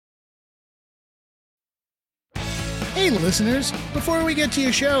Hey listeners, before we get to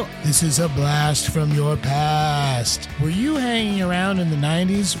your show, this is a blast from your past. Were you hanging around in the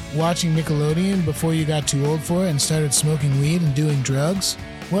 90s watching Nickelodeon before you got too old for it and started smoking weed and doing drugs?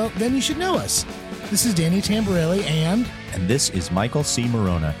 Well, then you should know us. This is Danny Tamborelli and this is Michael C.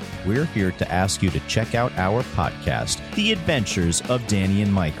 Morona. We're here to ask you to check out our podcast, The Adventures of Danny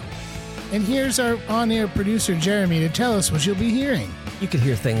and Michael. And here's our on-air producer, Jeremy, to tell us what you'll be hearing. You could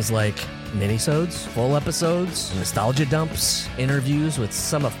hear things like minisodes, full episodes, nostalgia dumps, interviews with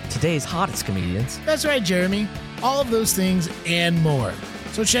some of today's hottest comedians. That's right, Jeremy. All of those things and more.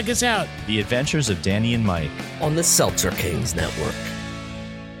 So check us out. The Adventures of Danny and Mike. On the Seltzer Kings Network.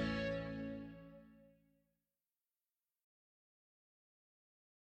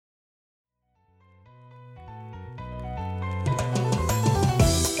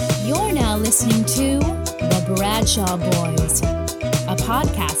 You're now listening to The Bradshaw Boys, a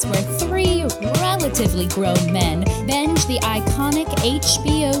podcast where three relatively grown men binge the iconic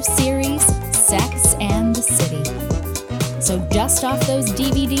HBO series Sex and the City. So dust off those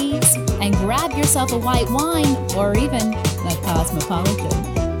DVDs and grab yourself a white wine or even a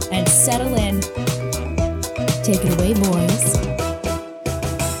Cosmopolitan and settle in. Take it away, boys.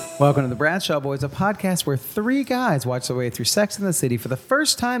 Welcome to the Bradshaw Boys, a podcast where three guys watch their way through Sex and the City for the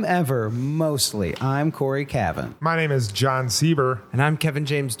first time ever, mostly. I'm Corey Cavan. My name is John Sieber. And I'm Kevin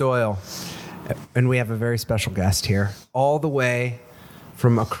James Doyle. And we have a very special guest here, all the way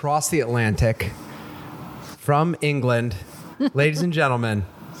from across the Atlantic, from England. Ladies and gentlemen,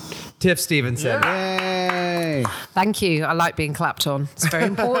 Tiff Stevenson. Yay! Thank you. I like being clapped on. It's very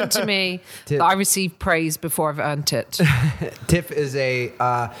important to me that I receive praise before I've earned it. Tiff is a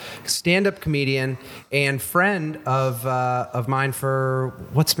stand-up comedian and friend of mine for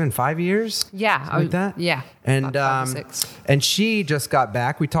what's been 5 years. Yeah, like that. Yeah, and 5 or 6. And she just got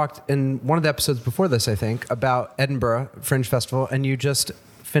back. We talked in one of the episodes before this, I think, about Edinburgh Fringe Festival, and you just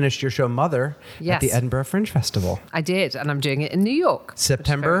finished your show Mother at the Edinburgh Fringe Festival. I did, and I'm doing it in New York.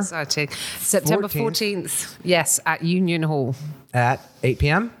 September? Exciting. September 14th. Yes, at Union Hall. At 8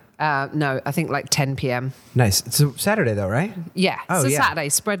 p.m.? No, I think like 10 p.m. Nice. It's a Saturday, though, right? Yeah, it's a Saturday.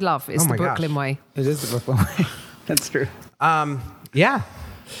 Spread love. It's the Brooklyn way. It is the Brooklyn way. That's true. Yeah.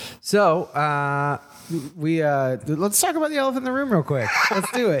 So, let's talk about the elephant in the room real quick.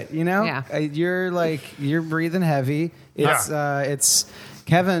 Let's do it. You know, Yeah. You're breathing heavy. It's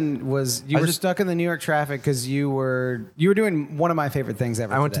Kevin was stuck in the New York traffic because you were doing one of my favorite things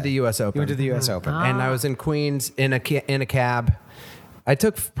ever. I went to the U.S. Open. You went to the U.S. Open, and I was in Queens in a cab. I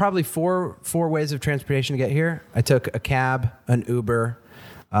took probably four ways of transportation to get here. I took a cab, an Uber,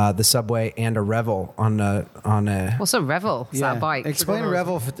 the subway, and a Revel on a. What's a Revel? Is that a bike? Explain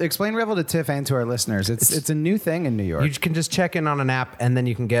Revel to Tiff and to our listeners. It's a new thing in New York. You can just check in on an app, and then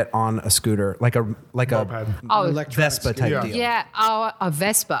you can get on a scooter, like a Vespa type deal. Yeah, a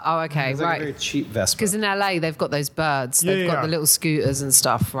Vespa. Oh, okay, it's right. like a very cheap Vespa. Because in LA they've got those birds. They've got the little scooters and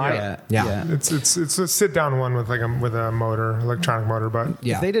stuff, right? Yeah. It's a sit down one with a motor, electronic motor. But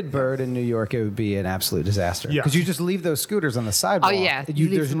if they did Bird in New York, it would be an absolute disaster. Because you just leave those scooters on the sidewalk. Oh yeah,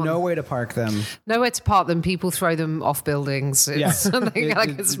 there's no way to park them. Nowhere to park them. People throw them off buildings. It's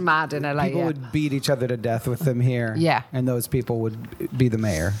it's mad in LA. People would beat each other to death with them here. Yeah. And those people would be the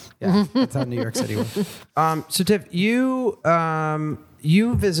mayor. Yeah. That's how New York City works. So Tiff, you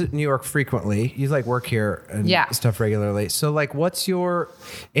visit New York frequently. You work here and stuff regularly. So what's your,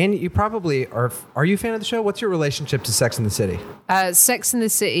 and you probably are you a fan of the show? What's your relationship to Sex and the City? Sex and the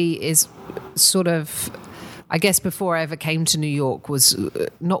City is sort of, I guess before I ever came to New York was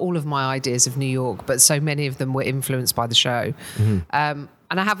not all of my ideas of New York, but so many of them were influenced by the show. Mm-hmm.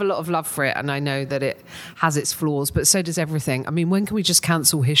 And I have a lot of love for it, and I know that it has its flaws, but so does everything. I mean, when can we just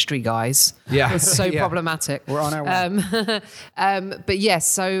cancel history, guys? Yeah. It's so problematic. We're on our way. But yes,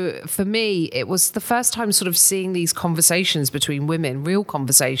 so for me, it was the first time sort of seeing these conversations between women, real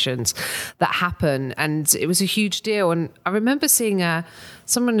conversations that happen, and it was a huge deal. And I remember seeing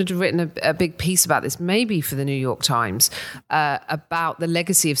someone had written a big piece about this, maybe for the New York Times, about the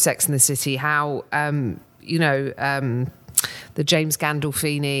legacy of Sex and the City, how, the James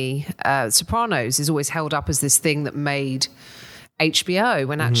Gandolfini Sopranos is always held up as this thing that made HBO,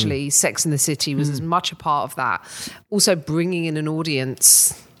 when actually Sex and the City was as much a part of that. Also bringing in an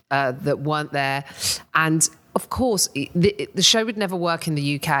audience that weren't there. And of course, the show would never work in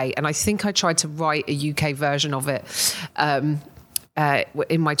the UK. And I think I tried to write a UK version of it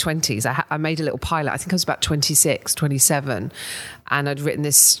in my 20s. I made a little pilot. I think I was about 26, 27. And I'd written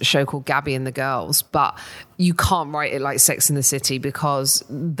this show called Gabby and the Girls. But, you can't write it like Sex in the City because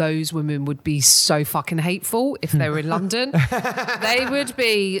those women would be so fucking hateful if they were in London. They would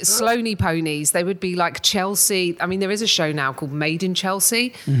be slony ponies. They would be like Chelsea. I mean, there is a show now called Made in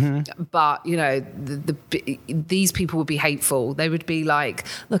Chelsea, but you know, these people would be hateful. They would be like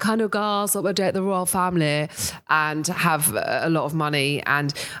the kind of girls that would date the royal family and have a lot of money.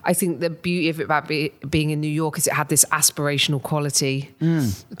 And I think the beauty of it about being in New York is it had this aspirational quality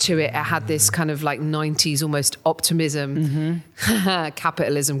to it. It had this kind of like 90s almost optimism,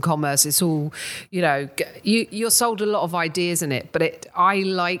 capitalism, commerce. It's all, you know, you're sold a lot of ideas in it, but I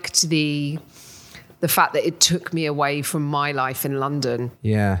liked the fact that it took me away from my life in London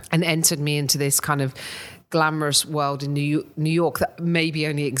and entered me into this kind of glamorous world in New York that maybe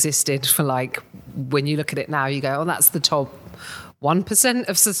only existed for like, when you look at it now, you go, oh, that's the top 1%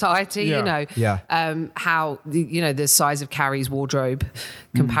 of society, you know, how, you know, the size of Carrie's wardrobe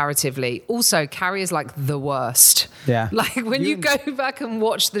comparatively. Also, Carrie is like the worst. Yeah. Like when you go back and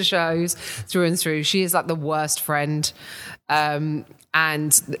watch the shows through and through, she is like the worst friend.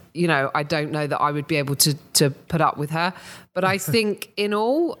 And, you know, I don't know that I would be able to put up with her. But I think in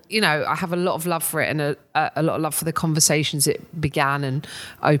all, you know, I have a lot of love for it and a lot of love for the conversations it began and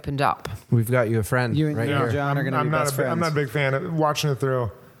opened up. We've got you a friend You and right here. John are going to be best friends. I'm not a big fan of watching it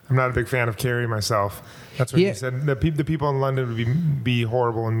through. I'm not a big fan of Carrie myself. That's what you said. The people in London would be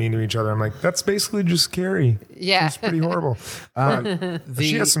horrible and mean to each other. I'm like, that's basically just Carrie. Yeah. She's pretty horrible.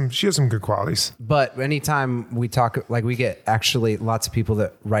 She has some good qualities. But anytime we talk, like we get actually lots of people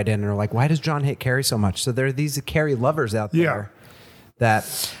that write in and are like, why does John hate Carrie so much? So there are these Carrie lovers out there that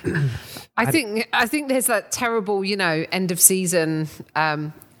I think there's that terrible, you know, end of season,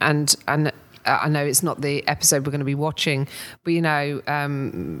 and I know it's not the episode we're going to be watching, but you know,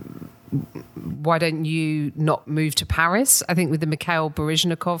 why don't you not move to Paris? I think with the Mikhail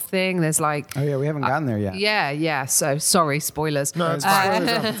Baryshnikov thing, there's like, oh yeah, we haven't gotten there yet. Yeah. So sorry, spoilers. No, it's fine.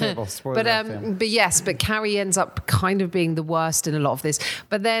 Spoilers off the table. Spoilers off the table. But yes, but Carrie ends up kind of being the worst in a lot of this.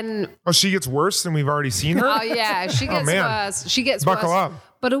 But then, Oh, she gets worse than we've already seen her? oh yeah, she gets man. worse. She gets Buckle worse. up.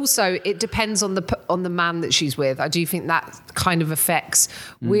 But also, it depends on the man that she's with. I do think that kind of affects.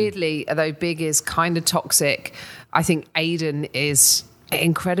 Weirdly, although Big is kind of toxic, I think Aiden is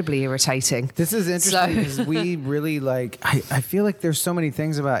incredibly irritating. This is interesting because we really like. I feel like there's so many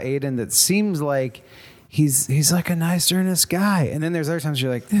things about Aiden that seems like he's like a nice, earnest guy, and then there's other times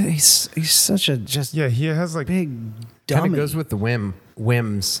you're like, he's such a just He has like big kind dummy. of goes with the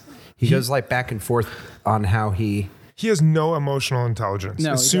whims. He goes like back and forth on how he has no emotional intelligence.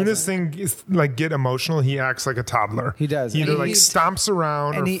 No, as he soon doesn't. as things like get emotional, he acts like a toddler. He does. He either And like he's- stomps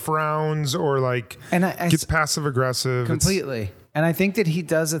around and or he- frowns or like And I gets passive aggressive. completely. And I think that he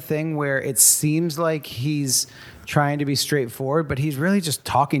does a thing where it seems like he's trying to be straightforward, but he's really just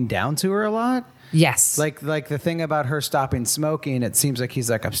talking down to her a lot. Yes. Like the thing about her stopping smoking, it seems like he's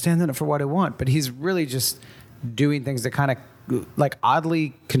like, I'm standing up for what I want, but he's really just doing things that kind of like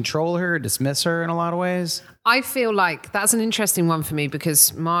oddly control her, dismiss her in a lot of ways. I feel like that's an interesting one for me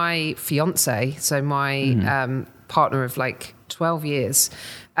because my fiance, so my partner of like 12 years,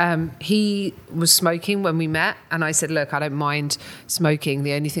 he was smoking when we met. And I said, look, I don't mind smoking.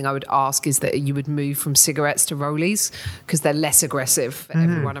 The only thing I would ask is that you would move from cigarettes to Rollies because they're less aggressive for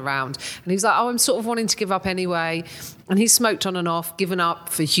everyone around. And he was like, oh, I'm sort of wanting to give up anyway. And he smoked on and off, given up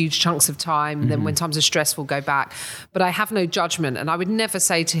for huge chunks of time. Then when times are stressful, go back. But I have no judgment. And I would never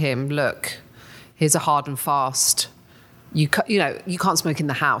say to him, look, here's a hard and fast. You can't smoke in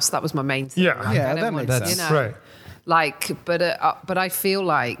the house. That was my main thing. Yeah. Like, Yeah, I don't that want- makes sense. Right. Like, but I feel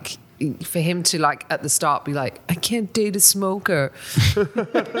like for him to like at the start be like, I can't date a smoker. Like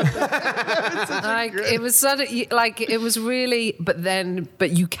it was sudden, like it was really.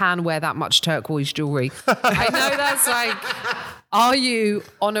 But you can wear that much turquoise jewelry. I know that's like, are you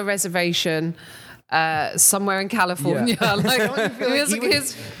on a reservation? Somewhere in California, like,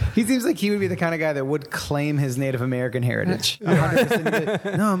 He seems like he would be the kind of guy that would claim his Native American heritage.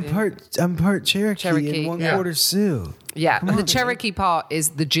 100%. No, I'm part Cherokee and one quarter Sioux. yeah. And the Cherokee part is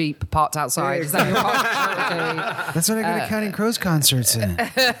the Jeep parked outside. Is that your part Cherokee? That's what I go to Counting Crows concerts in.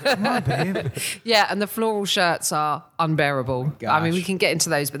 Come on, babe. Yeah, and the floral shirts are unbearable. Gosh. I mean, we can get into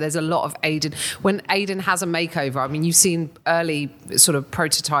those, but there's a lot of Aiden. When Aiden has a makeover, I mean, you've seen early sort of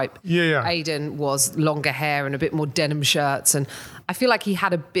prototype. Yeah. Aiden was longer hair and a bit more denim shirts, and I feel like he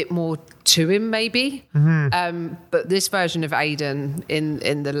had a bit more to him, maybe. But this version of Aiden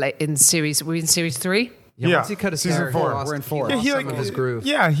in series, we're in series 3. Yeah, once he cut his season hair, 4. We're in 4. He Yeah, he lost some like of his groove.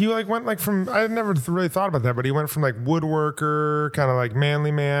 Yeah, he like went like from. I never really thought about that, but he went from like woodworker, kind of like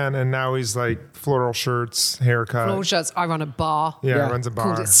manly man, and now he's like floral shirts, haircut. Floral shirts. I run a bar. Yeah, runs a bar.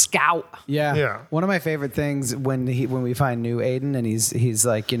 Called it Scout. Yeah. Yeah. One of my favorite things when we find new Aiden and he's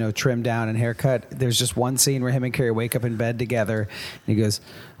like, trimmed down and haircut, there's just one scene where him and Carrie wake up in bed together and he goes,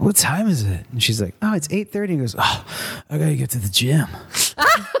 "What time is it?" And she's like, "Oh, it's 8:30." He goes, "Oh, I gotta get to the gym."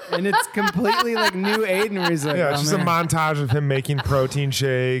 And it's completely like new Aiden where he's like, Yeah, "Oh, it's just man." a montage of him making protein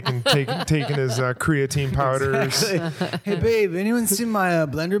shake and taking his creatine powders. Hey babe, anyone seen my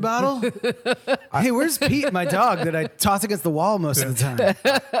blender bottle? Hey, where's Pete, my dog that I toss against the wall most of the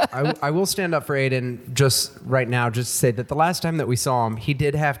time? I will stand up for Aiden just right now, just to say that the last time that we saw him, he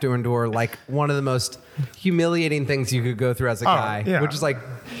did have to endure like one of the most humiliating things you could go through as a guy, yeah. which is like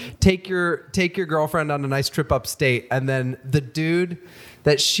take your girlfriend on a nice trip upstate, and then the dude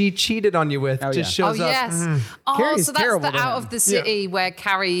that she cheated on you with just Oh, shows up. yes. Oh, Carrie's so that's terrible the to out him. of the city where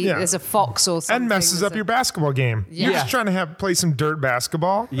Carrie, there's a fox or something. And messes up your basketball game. You're just trying to play some dirt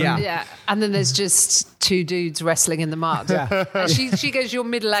basketball. Yeah. Yeah, and then there's just two dudes wrestling in the mud. And she goes, "You're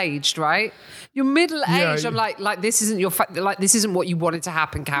middle aged, right? You're middle aged." Yeah. I'm like, this isn't this isn't what you wanted to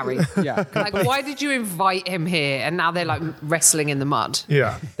happen, Carrie. Yeah. Like, why did you invite him here? And now they're like wrestling in the mud.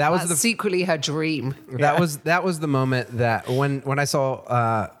 Yeah. That was That's secretly her dream. That was the moment that when I saw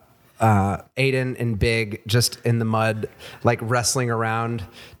Aiden and Big just in the mud, like wrestling around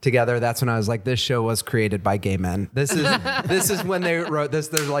together. That's when I was like, this show was created by gay men. This is when they wrote this.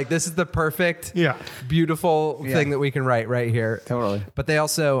 They're like, this is the perfect, beautiful thing that we can write right here. Totally. But they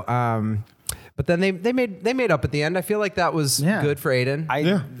also, but then they made up at the end. I feel like that was good for Aiden.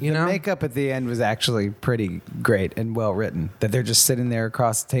 The makeup at the end was actually pretty great and well written. That they're just sitting there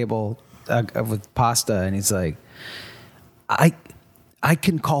across the table with pasta, and he's like, I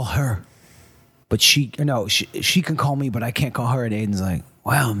can call her, but she can call me, but I can't call her. And Aiden's like,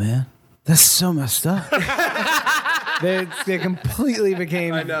 wow, man, that's so messed up. They completely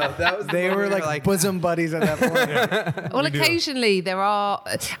became. I know that was. They were like bosom buddies at that point. Well, occasionally there are,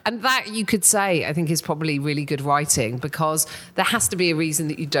 and that you could say I think is probably really good writing, because there has to be a reason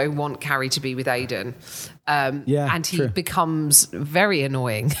that you don't want Carrie to be with Aiden. And he becomes very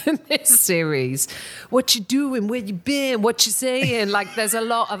annoying in this series. What you doing? Where you been? What you saying? Like, there's a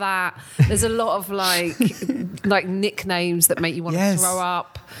lot of that. There's a lot of like nicknames that make you want to throw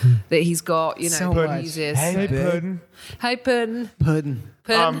up. That he's got, So he much. uses. Hey, Puddin'. Hey, Puddin'. Puddin'.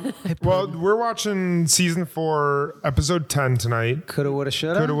 Well, we're watching season 4, episode 10 tonight. Coulda, woulda,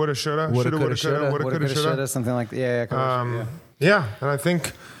 shoulda. Coulda, woulda, shoulda. Shoulda, woulda, shoulda. Woulda, coulda, shoulda. Something like that. Yeah, coulda, Yeah, and I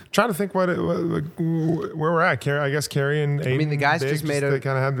think trying to think where we're at. I guess Carrie and Aiden, the guys Dave, just made they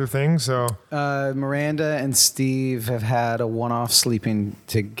kind of had their thing. So Miranda and Steve have had a one-off sleeping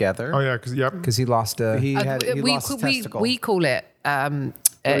together. oh yeah, because he lost a. He lost a testicle. We call it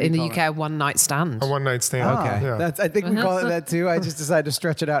in the UK a one night stand. a one night stand. Okay. Yeah. I think we call it that too. I just decided to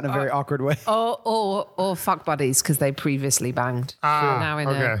stretch it out in a very awkward way. Or fuck buddies because they previously banged. Now in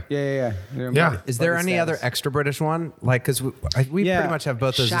okay. Yeah. Is there any other extra British one? Like, because we pretty much have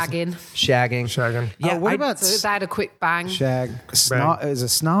both those. Shagging. Shagging. Yeah. What about So they had a quick bang. shag? Is a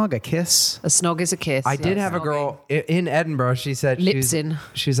snog a kiss? A snog is a kiss. I did have a girl in Edinburgh. She said, Lipsin.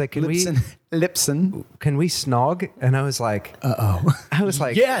 She's like, can Lipson. we snog? And I was like, I was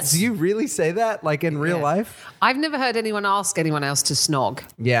like, Yes. Do you really say that? Like in real life? I've never heard anyone ask anyone else to snog.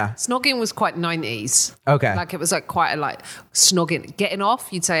 Yeah. Snogging was quite 90s. Okay. Like it was like quite a snogging. Getting off,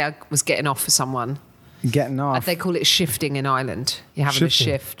 you'd say I was getting off for someone. Getting off. They call it shifting in Ireland. You're having a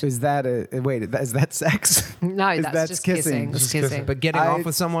shift. Is that is that sex? No, that's just kissing. Just kissing. But getting off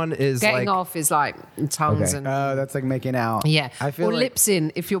with someone is Getting like, off is like tongues and Oh, that's like making out. yeah. I feel or like lips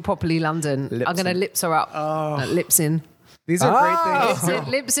in if you're properly London. I'm going to lips her up. Lips in. these are great things.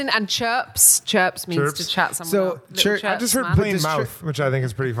 Lips in and chirps. Chirps means Chirps. to chat someone So, up. Little I I just heard man. plain mouth, which I think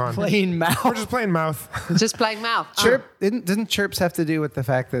is pretty fun. Plain mouth. We're just plain mouth. Just plain mouth. Chirp didn't chirps have to do with the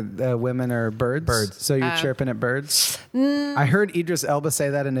fact that women are birds? So you're chirping at birds? I heard Idris Elba say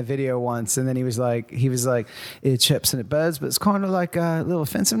that in a video once, and then he was like, it chirps at birds, but it's kind of like a little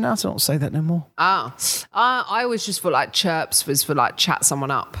offensive now, so don't say that no more. I always just feel like chirps was for like chat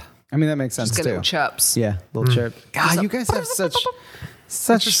someone up. I mean, that makes sense Just get too. little chirps. Yeah, little chirp. God, you guys have It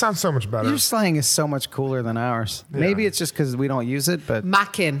just sounds so much better. Your slang is so much cooler than ours. Maybe it's just because we don't use it, but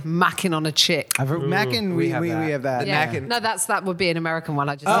Macking on a chick. I've heard macking. We have that. Yeah. Mackin'. No, that would be an American one.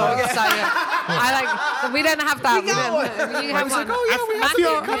 I just we don't have that. You have one.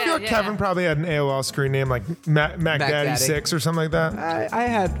 I feel Kevin probably had an AOL screen name like Mac Daddy 6 or something like that. I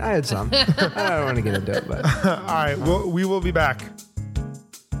had some. I don't want to get into it, but All right, we will be back.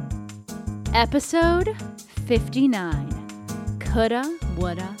 Episode 59. Coulda,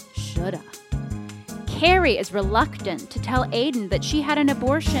 woulda, shoulda. Carrie is reluctant to tell Aiden that she had an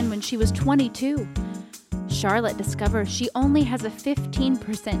abortion when she was 22. Charlotte discovers she only has a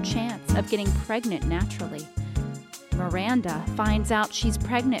 15% chance of getting pregnant naturally. Miranda finds out she's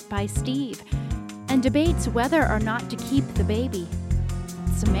pregnant by Steve and debates whether or not to keep the baby.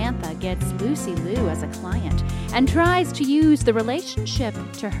 Samantha gets Lucy Liu as a client and tries to use the relationship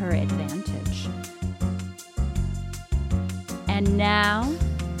to her advantage. And now,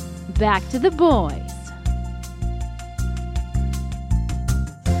 back to the boys.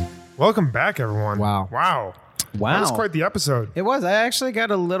 Welcome back, everyone. Wow. Wow. Wow. That was quite the episode. It was. I actually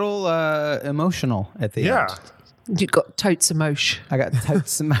got a little emotional at the end. You got totes emotion. I got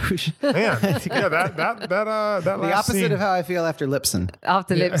totes emotion. Man. Yeah, that last The opposite scene. of how I feel after lip sync.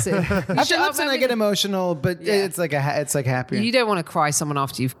 After lip sync. After lip sync, I get emotional, but it's like happier. You don't want to cry someone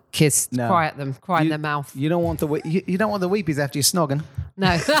after you've kissed. No. Cry at them. Cry in their mouth. You don't want the you don't want the weepies after you're snogging.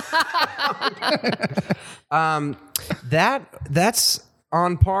 No. That's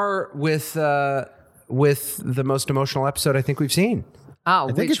on par with the most emotional episode I think we've seen.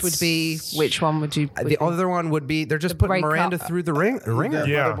 Oh, think which one would you? The other one would be they're just The putting breakup. Miranda through the ringer.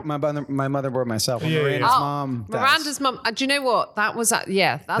 Yeah. My motherboard myself. Yeah, Miranda's yeah. mom. dies. Miranda's mum. Do you know what? That was that's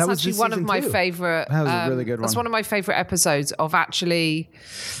was actually this one of season my two. favorite. That was a really good That's one. one of my favorite episodes of actually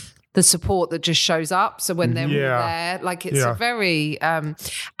the support that just shows up. So when they're all Yeah. there, like it's Yeah. a very and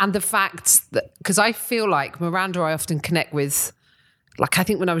the fact that because I feel like Miranda, I often connect with. Like, I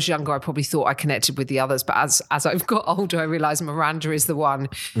think when I was younger, I probably thought I connected with the others. But as I've got older, I realized Miranda is the one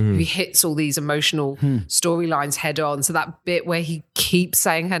who hits all these emotional storylines head on. So that bit where he keeps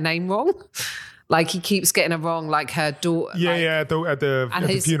saying her name wrong, like he keeps getting her wrong, like her daughter. Yeah, like, yeah, at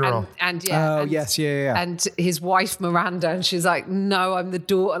the funeral. And yeah. Oh, and, yes, yeah. And his wife, Miranda, and she's like, no, I'm the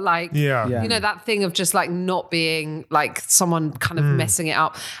daughter. Like, Yeah. Yeah. you know, that thing of just like not being like someone kind of messing it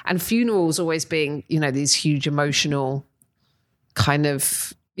up. And funerals always being, you know, these huge emotional kind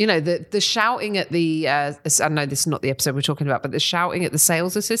of, you know, the shouting at the I know this is not the episode we're talking about, but the shouting at the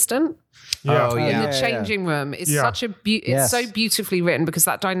sales assistant Yeah. Oh, in yeah. the changing room is Yeah. such a it's so beautifully written because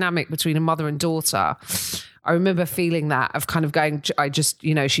that dynamic between a mother and daughter, I remember feeling that of kind of going, I just,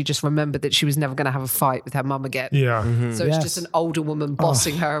 you know, she just remembered that she was never going to have a fight with her mum again. Yeah. So it's just an older woman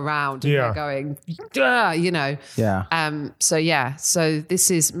bossing her around and Yeah. they're going, "Duh," you know. Yeah. So this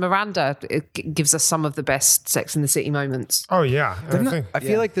is Miranda. It gives us some of the best Sex and the City moments. Oh, yeah. And I think, I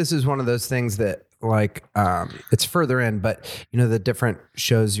feel like this is one of those things that like it's further in, but you know, the different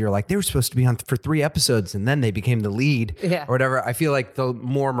shows you're like, they were supposed to be on for 3 episodes and then they became the lead Yeah. or whatever. I feel like the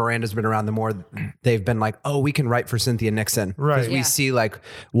more Miranda's been around, the more they've been like, oh, we can write for Cynthia Nixon. Right. Because we Yeah. see like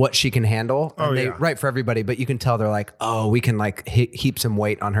what she can handle. And they yeah. write for everybody, but you can tell they're like, oh, we can like heap some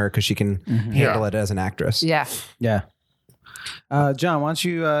weight on her because she can handle Yeah. it as an actress. Yeah. Yeah. John, why don't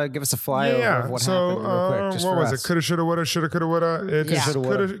you give us a flyover of what happened real quick? Just what for was us. it? Coulda, shoulda, woulda, shoulda, coulda, woulda. It's Yeah.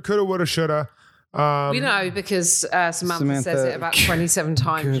 coulda, woulda, shoulda. We know because Samantha says it about 27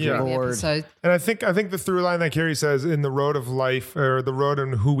 times Good during the Lord. episode. And I think the through line that Carrie says in the road of life or the road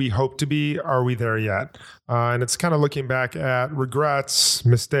and who we hope to be, are we there yet? And it's kind of looking back at regrets,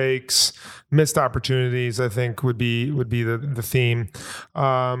 mistakes, missed opportunities, I think would be the theme.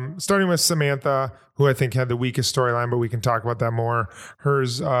 Starting with Samantha, who I think had the weakest storyline, but we can talk about that more.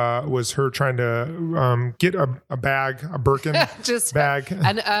 Hers was her trying to get a bag, a Birkin Just bag.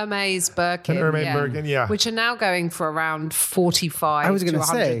 an Hermes Birkin. An Hermes Birkin, yeah. Which are now going for around 45 I was to gonna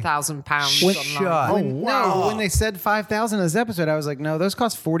say, £100,000 when- online. No, when they said 5,000 in this episode, I was like, no, those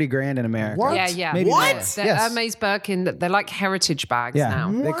cost 40 grand in America. What? Yeah, yeah. Maybe What? more. They're Yes. Hermes Birkin. They're like heritage bags Yeah,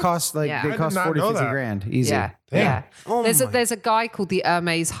 now. they cost like Yeah. they I cost did not 40, know 50 that. grand easy. Yeah, Damn. yeah. Oh There's a guy called the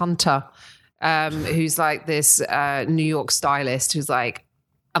Hermes Hunter, who's like this New York stylist who's like,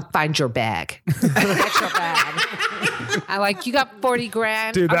 I'll find your bag. Get your bag. I'm like, you got 40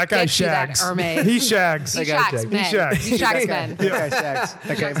 grand. Dude, I'll that guy get you that shags. Hermes. He shags. He shags men. He shags. He shags men. That guy shags.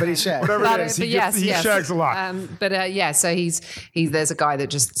 Okay, but he shags. Whatever But, it is, but he yes, shags a lot. So he's there's a guy that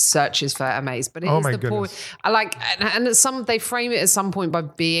just searches for Hermes. But it is Oh my the point. goodness. I like, and at they frame it at some point by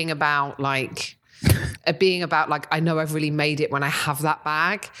being about like I know I've really made it when I have that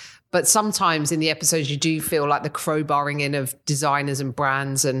bag. But sometimes in the episodes you do feel like the crowbarring in of designers and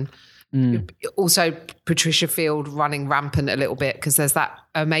brands and. Also, Patricia Field running rampant a little bit because there's that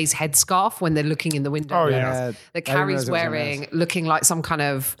Hermes headscarf when they're looking in the window. Oh, mirrors yeah. I that didn't Carrie's realize it was wearing, Hermes. looking like some kind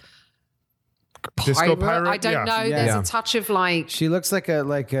of Disco pirate. pirate? I don't Yeah. know. Yeah. There's Yeah. a touch of like, She looks like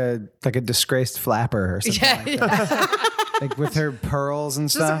a disgraced flapper or something yeah, like that. like with her pearls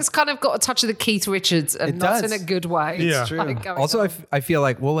and stuff. It's kind of got a touch of the Keith Richards, and It not does. in a good way. Yeah. It's True. like going Also, on. I feel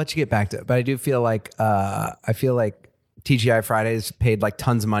like we'll let you get back to it, but I do feel like TGI Fridays paid like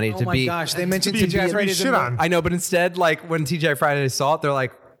tons of money Oh to my be. gosh, they mentioned to be TGI Fridays shit in the- on. I know, but instead, like when TGI Fridays saw it, they're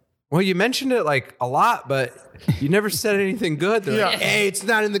like, "Well, you mentioned it like a lot, but you never said anything good." They're like, Yeah. "Hey, it's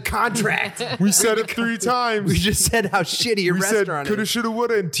not in the contract. We said it 3 times. We just said how shitty your We said restaurant coulda, is." shoulda,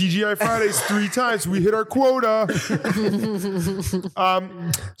 woulda, and TGI Fridays 3 times. We hit our quota.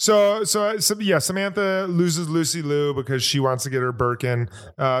 So yeah, Samantha loses Lucy Liu because she wants to get her Birkin.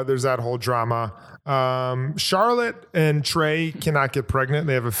 There's that whole drama. Charlotte and Trey cannot get pregnant.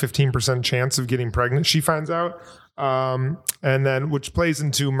 They have a 15% chance of getting pregnant. She finds out. And then which plays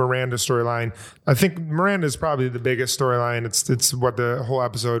into Miranda's storyline. I think Miranda is probably the biggest storyline. It's what the whole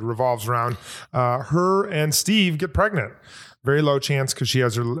episode revolves around. Her and Steve get pregnant. Very low chance because she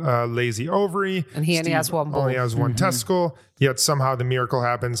has her lazy ovary. And he only has one ball. Only has one testicle. Yet somehow the miracle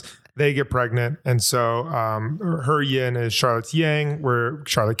happens. They get pregnant. And so her yin is Charlotte's yang, where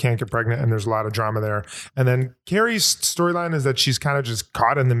Charlotte can't get pregnant. And there's a lot of drama there. And then Carrie's storyline is that she's kind of just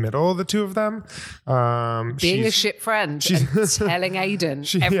caught in the middle of the two of them. Being a shit friend and telling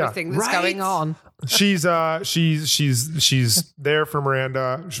Aiden everything that's going on. She's there for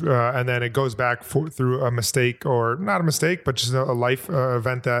Miranda, and then it goes back through a mistake, or not a mistake, but just a life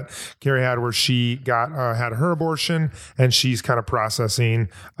event that Carrie had, where she had her abortion, and she's kind of processing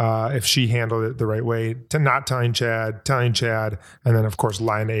if she handled it the right way, to not telling Chad, and then of course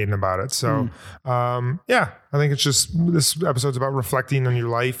lying to Aiden about it. So yeah, I think it's just, this episode's about reflecting on your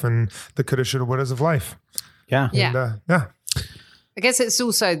life and the coulda, shoulda, wouldas of life. Yeah. Yeah. And, yeah. I guess it's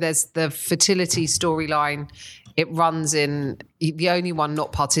also, there's the fertility storyline. It runs in, the only one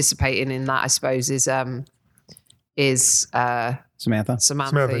not participating in that, I suppose, is Samantha.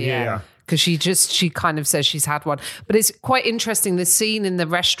 Samantha, yeah. Because she kind of says she's had one. But it's quite interesting, the scene in the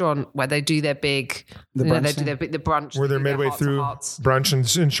restaurant where they do their big, the brunch. Where they're they do their midway through hearts. brunch, and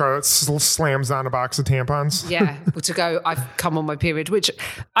Charlotte slams on a box of tampons. Yeah, to go, I've come on my period, which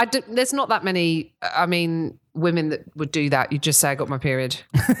there's not that many, women that would do that. You just say, I got my period.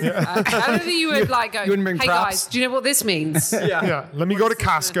 I don't think you would like go, wouldn't bring hey props? guys, do you know what this means? Yeah. Let me go to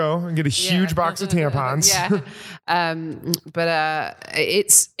Costco and get a huge box of tampons. Yeah. But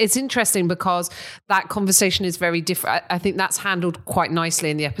it's interesting because that conversation is very different. I think that's handled quite nicely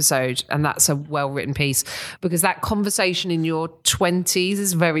in the episode, and that's a well-written piece, because that conversation in your 20s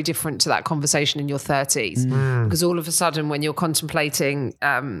is very different to that conversation in your 30s. Because all of a sudden, when you're contemplating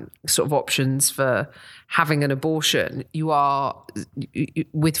sort of options for having an abortion, you are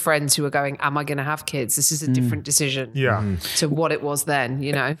with friends who are going, am I going to have kids? This is a different decision to what it was then,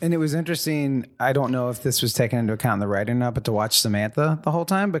 you know? And it was interesting. I don't know if this was taken into account in the writing or not, but to watch Samantha the whole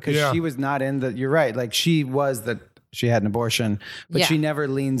time, because she was not in the, you're right. Like she had an abortion, but she never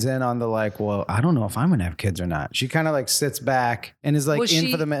leans in on the like, well, I don't know if I'm going to have kids or not. She kind of like sits back and is like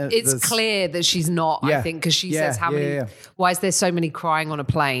for the It's clear that she's not, I think, because she says why is there so many crying on a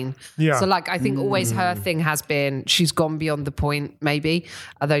plane? Yeah. So like, I think always her thing has been, she's gone beyond the point maybe.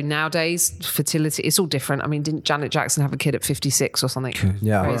 Although nowadays fertility, it's all different. I mean, didn't Janet Jackson have a kid at 56 or something?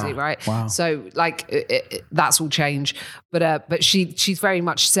 Yeah. Crazy, right? Wow. So like that's all changed. But she's very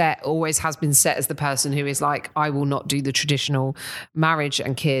much set, always has been set as the person who is like, I will not do the traditional marriage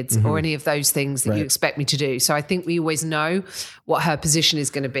and kids or any of those things that you expect me to do. So I think we always know what her position is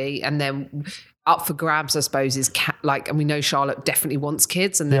going to be, and then up for grabs, I suppose, is and we know Charlotte definitely wants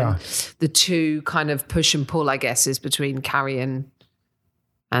kids, and then the two kind of push and pull, I guess, is between Carrie and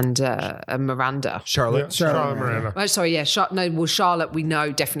Miranda. Charlotte. Miranda. Oh, sorry, yeah. Charlotte, we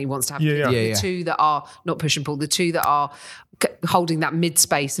know definitely wants to have kids. The two that are not push and pull, the two that are holding that mid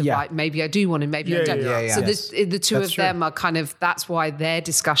space of like, maybe I do want to, maybe I don't. So the two of them are kind of, that's why their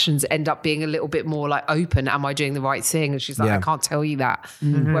discussions end up being a little bit more like open. Am I doing the right thing? And she's like, I can't tell you that.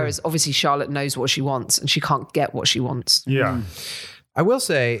 Whereas obviously Charlotte knows what she wants and she can't get what she wants. Yeah. I will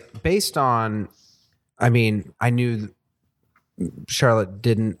say, based on, I knew Charlotte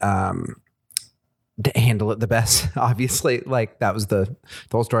didn't handle it the best, obviously. Like that was the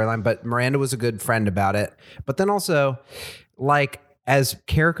whole storyline, but Miranda was a good friend about it. But then also, like, as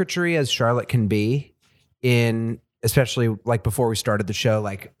caricature as Charlotte can be, especially like before we started the show,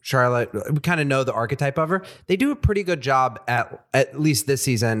 like Charlotte, we kind of know the archetype of her. They do a pretty good job at least this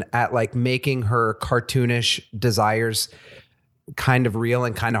season at like making her cartoonish desires kind of real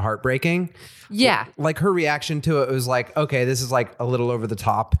and kind of heartbreaking. Yeah. Like her reaction to it was like, okay, this is like a little over the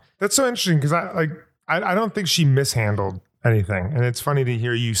top. That's so interesting, because I don't think she mishandled anything. And it's funny to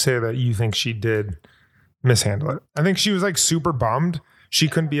hear you say that you think she did mishandle it. I think she was like super bummed she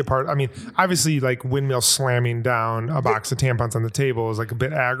couldn't be a part. I mean, obviously, like windmill slamming down a box of tampons on the table is like a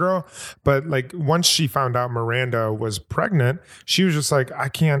bit aggro, but like once she found out Miranda was pregnant, she was just like,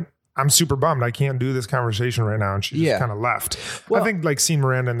 I'm super bummed. I can't do this conversation right now. And she just kind of left. Well, I think like seeing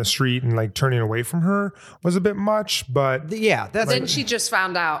Miranda in the street and like turning away from her was a bit much, but then she just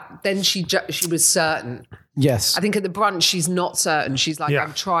found out. Then she was certain. Yes. I think at the brunch, she's not certain. She's like,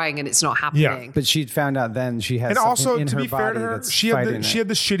 I'm trying and it's not happening. Yeah. But she'd found out then she has and something also, in to her be fair to body her, that's she had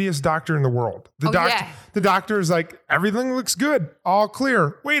the shittiest doctor in the world. The doctor is like, everything looks good. All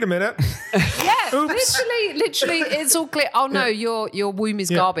clear. Wait a minute. Literally, it's all clear. Oh no, your womb is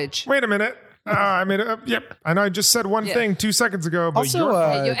garbage. Wait a minute. I made it. Yep. I know I just said one thing 2 seconds ago, but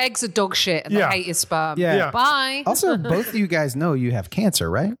also, your eggs are dog shit and they hate your sperm. Yeah. Bye. Also, both of you guys know you have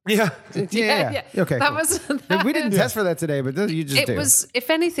cancer, right? Yeah. Yeah. Okay. We didn't test for that today, but you just do. It was, if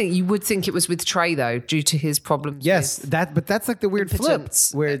anything, you would think it was with Trey though, due to his problems. Yes, but that's like the weird flip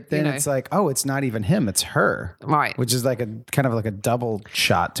where then it's like, oh, it's not even him, it's her. Right. Which is like a kind of like a double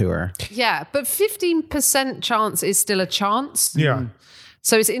shot to her. Yeah, but 15% chance is still a chance. Yeah.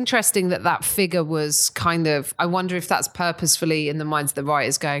 So it's interesting that figure was kind of, I wonder if that's purposefully in the minds of the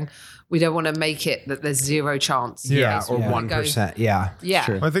writers going, we don't want to make it that there's zero chance. Yeah, or 1%. Yeah.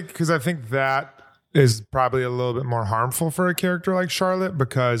 Sure. I think that is probably a little bit more harmful for a character like Charlotte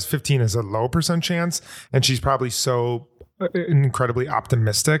because 15 is a low percent chance. And she's probably so incredibly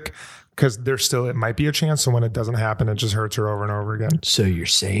optimistic because it might be a chance. So when it doesn't happen, it just hurts her over and over again. So you're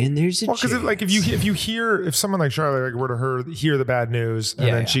saying there's a chance? Because if someone like Charlotte were to hear the bad news and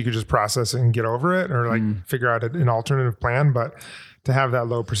then she could just process it and get over it or like figure out an alternative plan. But to have that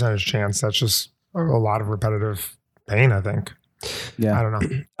low percentage chance, that's just a lot of repetitive pain, I think. Yeah. I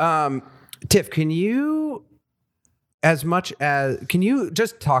don't know. Tiff, can you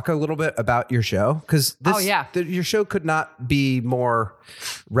just talk a little bit about your show? Because your show could not be more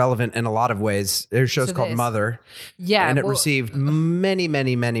relevant in a lot of ways. Your show's called Mother. Yeah. And it received many,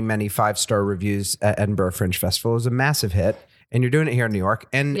 many, many, many 5-star reviews at Edinburgh Fringe Festival. It was a massive hit. And you're doing it here in New York.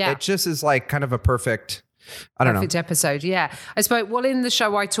 And it just is like kind of a perfect episode. Yeah. I suppose, in the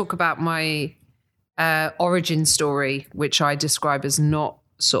show, I talk about my origin story, which I describe as not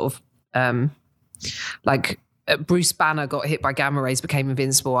sort of like... Bruce Banner got hit by gamma rays, became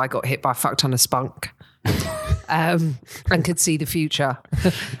invincible. I got hit by a fuck ton of spunk and could see the future.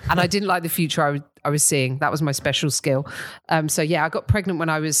 And I didn't like the future I was seeing. That was my special skill. I got pregnant when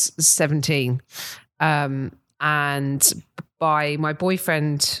I was 17 and by my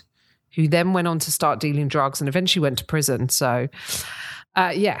boyfriend, who then went on to start dealing drugs and eventually went to prison. So,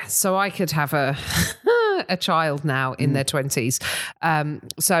 so I could have a child now in their 20s.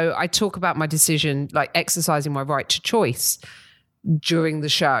 So I talk about my decision, like exercising my right to choice during the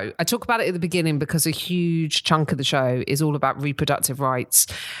show. I talk about it at the beginning because a huge chunk of the show is all about reproductive rights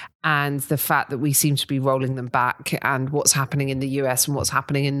and the fact that we seem to be rolling them back and what's happening in the US and what's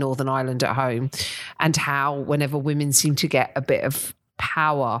happening in Northern Ireland at home and how whenever women seem to get a bit of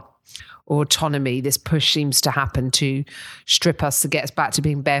power or autonomy, this push seems to happen to strip us, to get us back to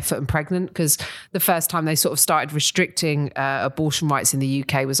being barefoot and pregnant. Because the first time they sort of started restricting abortion rights in the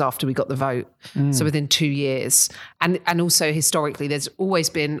UK was after we got the vote. So within 2 years. And also historically, there's always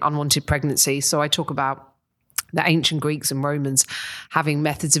been unwanted pregnancy. So I talk about the ancient Greeks and Romans having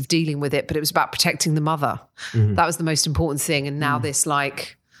methods of dealing with it, but it was about protecting the mother. That was the most important thing. And now this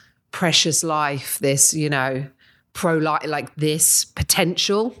like precious life, this, pro-life, like this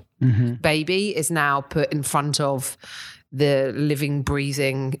potential baby is now put in front of the living,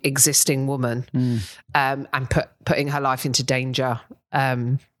 breathing, existing woman and putting her life into danger.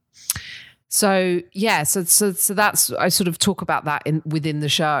 So that's, I sort of talk about that within the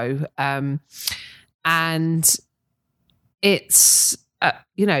show. And it's,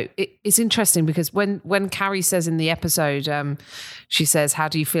 it's interesting because when Carrie says in the episode, she says, how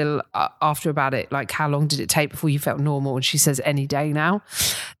do you feel after about it? Like, how long did it take before you felt normal? And she says, any day now.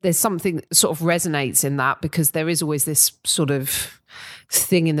 There's something that sort of resonates in that because there is always this sort of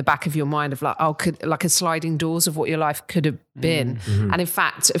thing in the back of your mind of like, like a sliding doors of what your life could have been. And in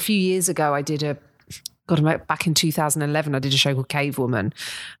fact, a few years ago, I did back in 2011, I did a show called Cave Woman.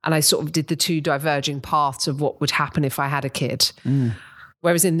 And I sort of did the two diverging paths of what would happen if I had a kid.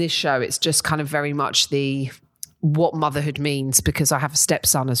 Whereas in this show, it's just kind of very much what motherhood means because I have a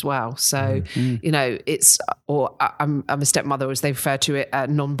stepson as well. So, I'm a stepmother, as they refer to it,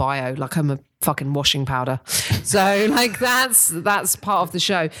 non-bio, like I'm a fucking washing powder. So like that's part of the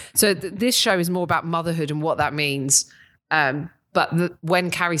show. So this show is more about motherhood and what that means. But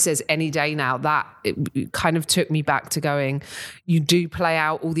when Carrie says any day now, that it kind of took me back to going, you do play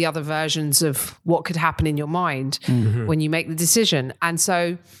out all the other versions of what could happen in your mind when you make the decision. And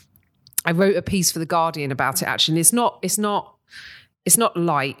so I wrote a piece for The Guardian about it, actually. And it's not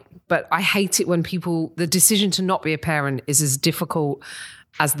light, but I hate it when the decision to not be a parent is as difficult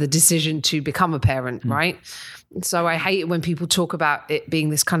as the decision to become a parent, right? So I hate it when people talk about it being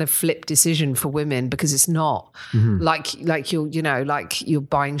this kind of flip decision for women, because it's not. Like you're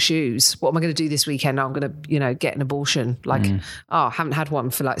buying shoes. What am I going to do this weekend? I'm going to, get an abortion. Like, I haven't had one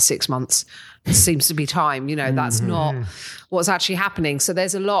for like 6 months. It seems to be time. That's not what's actually happening. So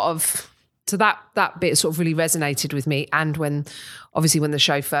there's a lot of, so that bit sort of really resonated with me. And when the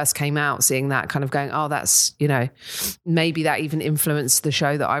show first came out, seeing that, kind of going, oh, that's, maybe that even influenced the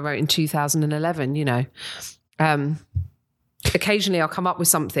show that I wrote in 2011, occasionally I'll come up with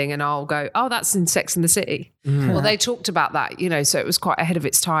something and I'll go, oh, that's in Sex and the City. Well, they talked about that, so it was quite ahead of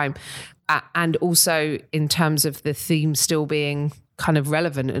its time. And also in terms of the theme still being kind of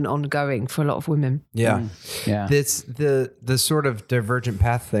relevant and ongoing for a lot of women. Yeah. This, the sort of divergent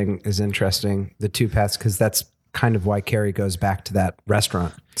path thing is interesting, the two paths, because that's kind of why Carrie goes back to that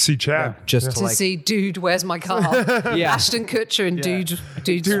restaurant. See Chad. Just to see, dude, where's my car? Ashton Kutcher and dude,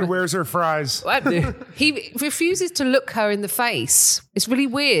 where's her fries? He refuses to look her in the face. It's really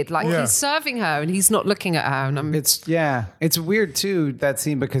weird. Like he's serving her and he's not looking at her. And it's weird too, that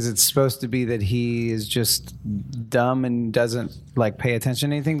scene, because it's supposed to be that he is just dumb and doesn't like pay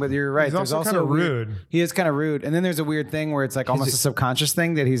attention to anything. But you're right. He's also kind of rude. He is kind of rude. And then there's a weird thing where it's like almost a subconscious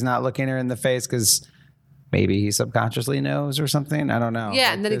thing that he's not looking her in the face because maybe he subconsciously knows or something. I don't know.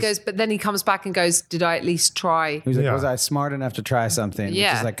 Yeah, and then he goes, but then he comes back and goes, did I at least try? He's like, was I smart enough to try something?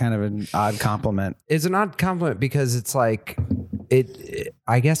 Yeah. Which is like kind of an odd compliment. It's an odd compliment because it's like,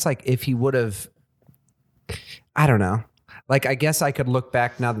 I guess like if he would have, I don't know. Like, I guess I could look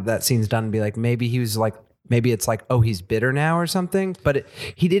back now that scene's done and be like, maybe he was like, maybe it's like, oh, he's bitter now or something. But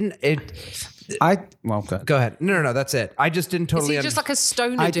he didn't. Go ahead. No, that's it. I just didn't totally. Is he just like a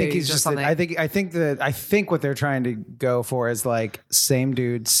stoner I dude? think he's just. something? I think what they're trying to go for is like same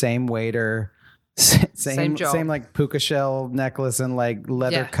dude, same waiter, same job. same like puka shell necklace and like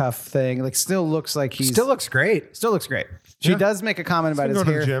leather cuff thing. Like still looks like he still looks great. Still looks great. She does make a comment about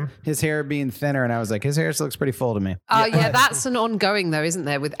his hair being thinner, and I was like, his hair still looks pretty full to me. That's an ongoing though, isn't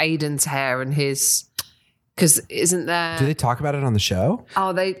there, with Aiden's hair and his. Because isn't there? Do they talk about it on the show?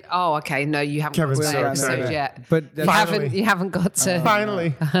 Oh, okay. No, you haven't got to that episode yet. But you haven't got to.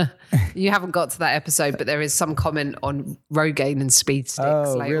 Finally, you haven't got to that episode. But there is some comment on Rogaine and Speed Sticks.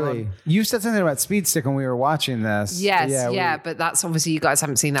 Oh, later really? on. You said something about Speed Stick when we were watching this. Yes, but that's obviously you guys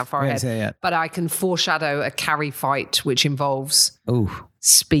haven't seen that far ahead. Yet. But I can foreshadow a Carrie fight, which involves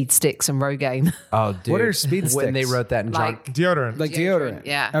Speed Sticks and Rogaine. Oh, dude! What are Speed Sticks? When they wrote that in deodorant, like deodorant.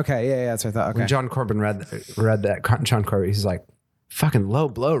 Yeah. Okay. Yeah. That's what I thought. Okay. When John Corbin read that, John Corbin, he's like, "Fucking low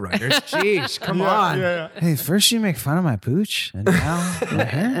blow writers, jeez, come on." Yeah. Hey, first you make fun of my pooch, and now my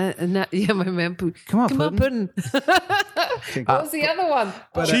hair. My man pooch. Come on, Puddin'. What was the other one?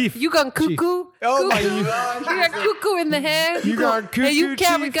 Chief. You gone cuckoo? Oh my cuckoo. God. You got cuckoo in the hair. You gone cuckoo, Hey, you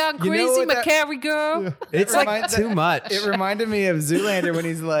Carrie Chief. gone You know crazy, what my that- Carrie girl. Yeah. It's like too much. It reminded me of Zoolander when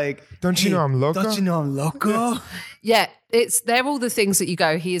he's like, Don't you know I'm loco? Don't you know I'm loco? Yeah, they're all the things that you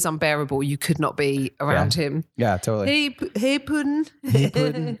go, he is unbearable. You could not be around him. Yeah, totally. Hey, Puddin'.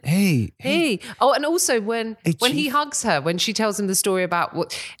 Hey. Oh, and also when he Chief. hugs her, when she tells him the story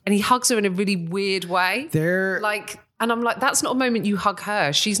about and he hugs her in a really weird way. And I'm like, that's not a moment you hug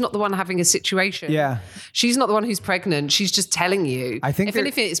her. She's not the one having a situation. Yeah. She's not the one who's pregnant. She's just telling you. I think if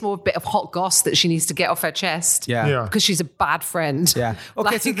anything, it's more a bit of hot goss that she needs to get off her chest. Yeah. Because she's a bad friend. Yeah.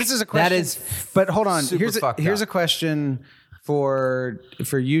 Okay, so this is a question. That is but hold on. super fucked Here's up. a question for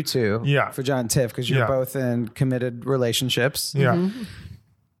you two. Yeah. For John and Tiff, because you're both in committed relationships. Yeah. Mm-hmm.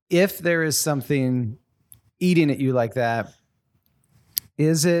 If there is something eating at you like that,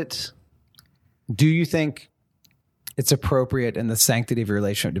 do you think it's appropriate in the sanctity of your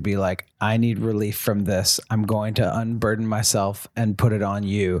relationship to be like, I need relief from this. I'm going to unburden myself and put it on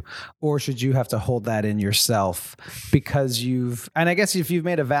you. Or should you have to hold that in yourself because and I guess if you've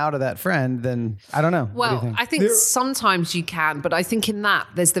made a vow to that friend, then I don't know. What do you Well, think? I think sometimes you can, but I think in that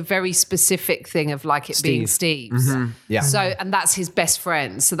there's the very specific thing of like it being Steve's. Yeah. So, and that's his best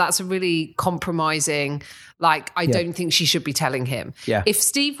friend. So that's a really compromising, like, I don't think she should be telling him. Yeah. If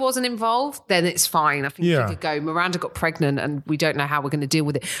Steve wasn't involved, then it's fine. I think you could go, Miranda got pregnant and we don't know how we're going to deal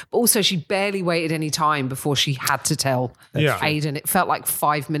with it. But also she barely waited any time before she had to tell Aiden. It felt like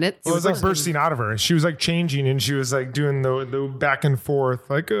 5 minutes. It was like bursting out of her. She was like changing and she was like doing the back and forth.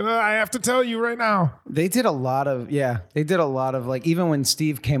 Like, I have to tell you right now. They did a lot of like, even when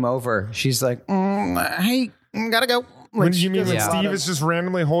Steve came over, she's like, hey, gotta go. When Like, you mean when there's a Steve lot is just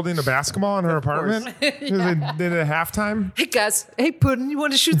randomly holding a basketball in her apartment? They did it at halftime? Hey guys, hey Puddin', you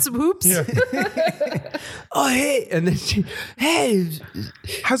want to shoot some hoops? Yeah. Oh, hey. And then she, hey,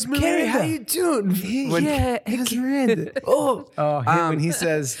 How's Miranda? Carrie, how you doing? how's Miranda? When he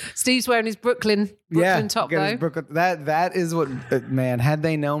says, Steve's wearing his Brooklyn top got his though. Brooklyn, that is what, man, had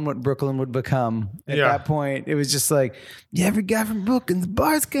they known what Brooklyn would become at that point, it was just like, every guy from Brooklyn, the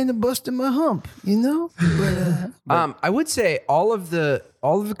bar's kind of busting my hump, you know? But, I would say all of the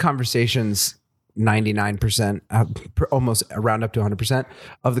conversations, 99%, almost round up to 100%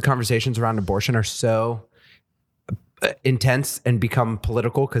 of the conversations around abortion are so intense and become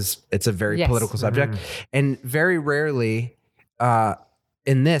political because it's a very political subject. And very rarely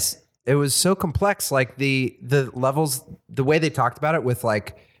in this, it was so complex. Like the levels, the way they talked about it with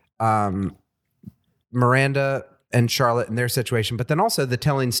like Miranda and Charlotte and their situation, but then also the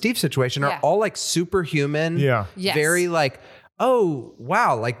telling Steve situation are all like superhuman. Yeah. Yes. Very like, oh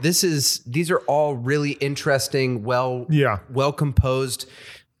wow, like these are all really interesting, well composed,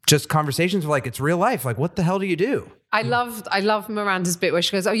 just conversations of like, it's real life. Like, what the hell do you do? I love Miranda's bit where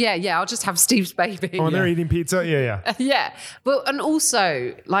she goes, oh yeah, I'll just have Steve's baby. Oh, and they're eating pizza? Yeah. Yeah. Well, and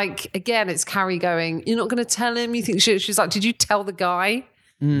also, like, again, it's Carrie going, you're not going to tell him? You think she's like, did you tell the guy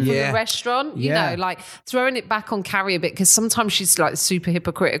from the restaurant? You know, like throwing it back on Carrie a bit because sometimes she's like super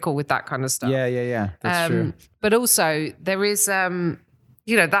hypocritical with that kind of stuff. Yeah. That's true. But also there is,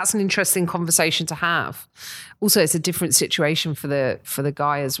 that's an interesting conversation to have. Also, it's a different situation for the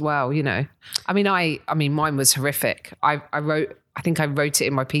guy as well. You know, I mean, mine was horrific. I think I wrote it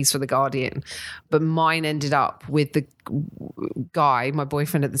in my piece for The Guardian, but mine ended up with the guy, my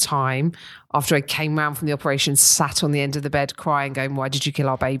boyfriend at the time, after I came round from the operation, sat on the end of the bed crying, going, why did you kill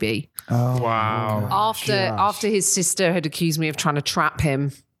our baby? Oh, wow. After his sister had accused me of trying to trap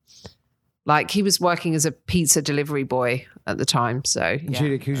him. Like, he was working as a pizza delivery boy at the time. So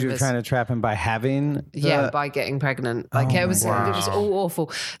she'd accuse you of trying to trap him by having by getting pregnant. Like, it was all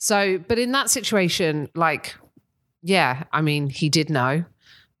awful. So, but in that situation, like, yeah, I mean, he did know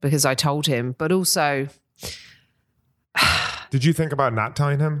because I told him, but also... Did you think about not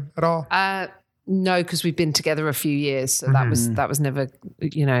telling him at all? No, because we've been together a few years. So that was never,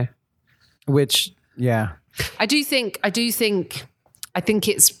 you know... Which, yeah. I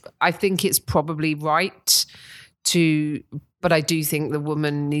think it's probably right to, but I do think the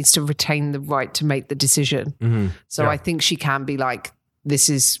woman needs to retain the right to make the decision. So I think she can be like, this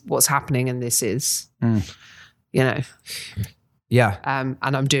is what's happening and this is, you know. Yeah. And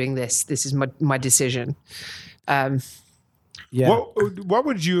I'm doing this. This is my decision. Yeah. What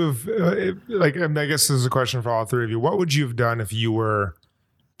would you have, I guess this is a question for all three of you. What would you have done if you were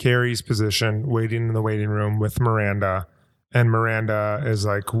Carrie's position, waiting in the waiting room with Miranda, and Miranda is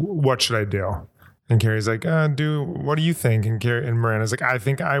like, what should I do? And Carrie's like, what do you think? And Miranda's like, I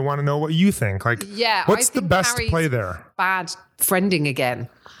think I want to know what you think. Like, what's the best play there? Bad friending again.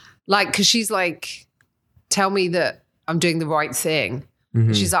 Like, because she's like, tell me that I'm doing the right thing.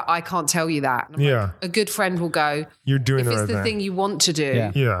 And she's like, I can't tell you that. And I'm like, a good friend will go, you're doing if it's the thing you want to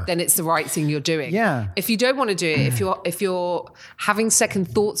do, then it's the right thing you're doing. Yeah. If you don't want to do it, if you're having second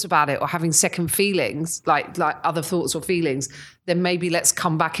thoughts about it or having second feelings, like other thoughts or feelings, then maybe let's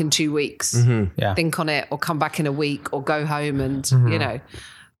come back in 2 weeks, think on it, or come back in a week, or go home and you know.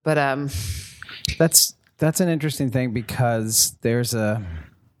 But that's an interesting thing because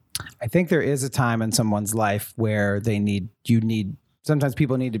I think there is a time in someone's life where sometimes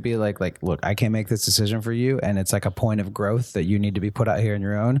people need to be like, look, I can't make this decision for you. And it's like a point of growth that you need to be put out here on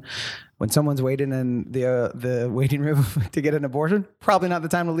your own. When someone's waiting in the waiting room to get an abortion, probably not the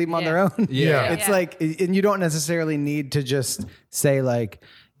time to leave them on their own. It's like, and you don't necessarily need to just say like,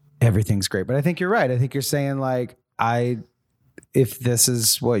 everything's great. But I think you're right. I think you're saying like, if this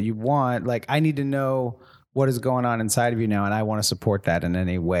is what you want, like I need to know what is going on inside of you now. And I want to support that in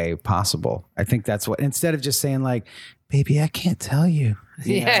any way possible. I think that's what, instead of just saying like, baby, I can't tell you.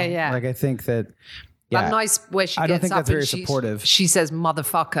 Yeah. Like I think that nice where she gets up. I don't think that's very and supportive. She says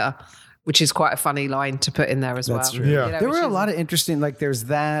motherfucker, which is quite a funny line to put in there as well. That's true. Yeah. You know, there were a lot of interesting, like there's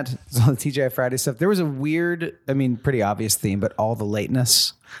that on the TGI Friday stuff. There was a weird, pretty obvious theme, but all the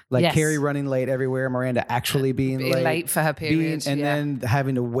lateness, like Carrie running late everywhere, Miranda actually being late for her period, and then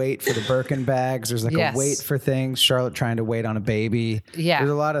having to wait for the Birkin bags. There's like a wait for things. Charlotte trying to wait on a baby. Yeah.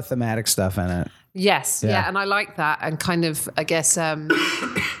 There's a lot of thematic stuff in it. Yes. Yeah. And I like that. And kind of, I guess,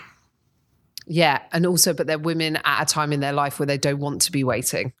 yeah. And also, but they're women at a time in their life where they don't want to be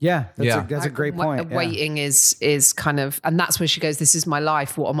waiting. Yeah. That's a great point. Yeah. Waiting is kind of, and that's where she goes, this is my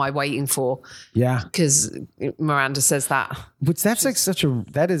life. What am I waiting for? Yeah. Because Miranda says that. Which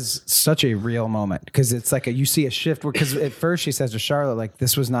that is such a real moment, because it's like you see a shift because at first she says to Charlotte, like,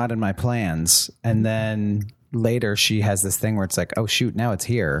 this was not in my plans. And then later she has this thing where it's like, oh shoot, now it's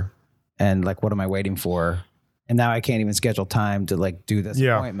here. And like, what am I waiting for? And now I can't even schedule time to like do this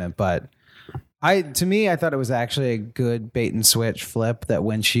appointment. But to me, I thought it was actually a good bait and switch flip, that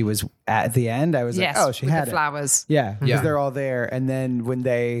when she was at the end, I was like, oh, she had the flowers. Yeah. Because they're all there. And then when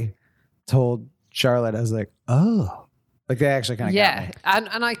they told Charlotte, I was like, oh, like they actually kind of got me.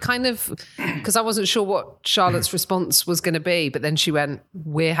 And I kind of, because I wasn't sure what Charlotte's response was going to be, but then she went,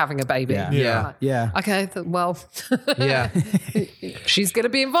 we're having a baby. Yeah. Okay, well, Yeah. she's going to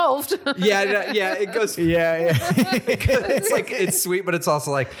be involved. Yeah, it goes. Yeah. It's like, it's sweet, but it's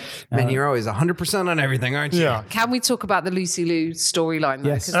also like, man, you're always 100% on everything, aren't you? Yeah. Can we talk about the Lucy Liu storyline?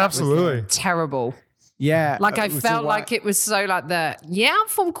 Yes. 'Cause that was Absolutely. terrible. Yeah. Like I felt like it was so like I'm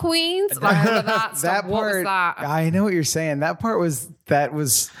from Queens. Like all of that stuff. That What part, was that? I know what you're saying. That part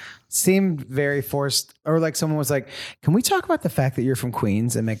seemed very forced, or like someone was like, can we talk about the fact that you're from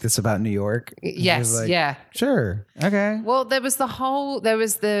Queens and make this about New York? And she Yes, was like, yeah. Sure. Okay. Well,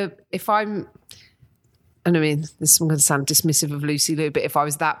 and I mean, this is going to sound dismissive of Lucy Liu, but if I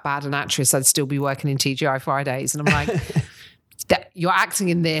was that bad an actress, I'd still be working in TGI Fridays. And I'm like, your acting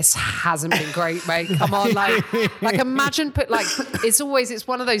in this hasn't been great, mate. Come on, like imagine it's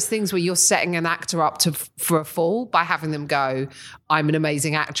one of those things where you're setting an actor up for a fall by having them go, I'm an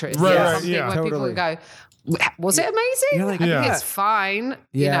amazing actress. Right, Something where totally. people would go, was it amazing? You're like, I think yeah. it's fine.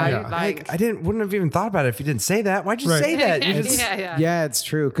 Yeah. You know, Yeah. like I wouldn't have even thought about it if you didn't say that. Why'd you Right. say that? You just, Yeah, it's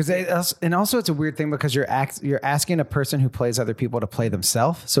true. Because and also it's a weird thing because you're asking a person who plays other people to play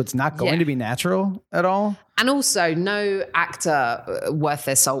themselves, so it's not going to be natural at all. And also, no actor worth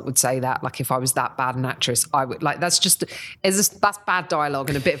their salt would say that. Like, if I was that bad an actress, I would. Like, that's bad dialogue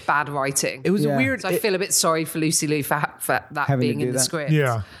and a bit of bad writing. It was Yeah. weird. So I feel a bit sorry for Lucy Liu for that Having to being do in the that. script.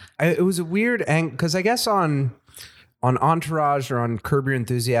 Yeah. It was a weird angle because I guess on Entourage or on Curb Your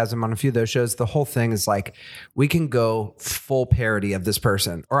Enthusiasm, on a few of those shows, the whole thing is like, we can go full parody of this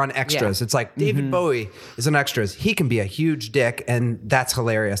person. Or on Extras, it's like David Bowie is on Extras. He can be a huge dick, and that's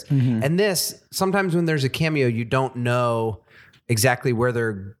hilarious. And this, sometimes when there's a cameo, you don't know exactly where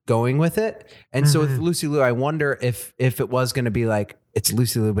they're going with it. And so with Lucy Liu, I wonder if it was going to be like, it's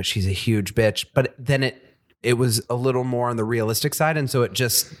Lucy Liu, but she's a huge bitch. But then it was a little more on the realistic side, and so it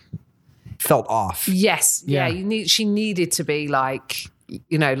just felt off. Yes. Yeah. She needed to be like,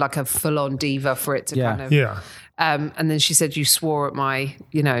 you know, like a full-on diva for it to kind of. Yeah. And then she said, you swore at my,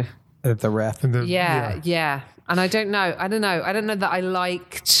 you know. At the ref. And Yeah. And I don't know that I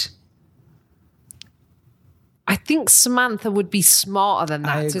liked. I think Samantha would be smarter than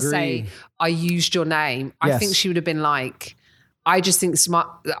that I to agree. say, I used your name. I Yes. think she would have been like, I just think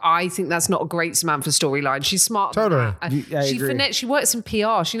I think that's not a great Samantha storyline. She's smart. Totally. I agree. She works in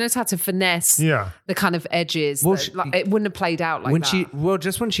PR. She knows how to finesse the kind of edges. Well, It wouldn't have played out like when that.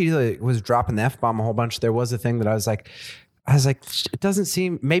 just when she like, was dropping the F-bomb a whole bunch, there was a thing that I was like, it doesn't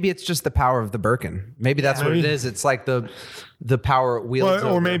seem, maybe it's just the power of the Birkin. Maybe that's what it is. It's like the power it wields.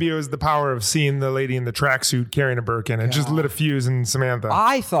 Or maybe it was the power of seeing the lady in the tracksuit carrying a Birkin. It just lit a fuse in Samantha.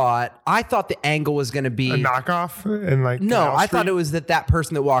 I thought the angle was going to be A knockoff and like no, Canal I thought Street? it was that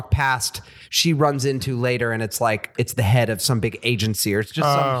person that walked past, she runs into later, and it's like it's the head of some big agency, or it's just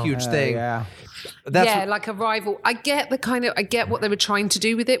some huge thing. Yeah. That's like a rival. I get what they were trying to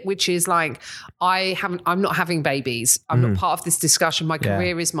do with it, which is like, I'm not having babies. I'm not part of this discussion. My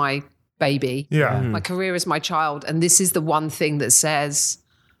career is my baby. Yeah. My career is my child. And this is the one thing that says,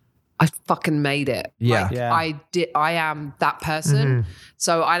 I fucking made it. Yeah. Like, Yeah. I am that person.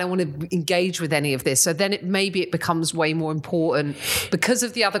 So I don't want to engage with any of this. So then maybe it becomes way more important because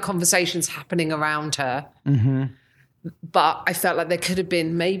of the other conversations happening around her. But I felt like there could have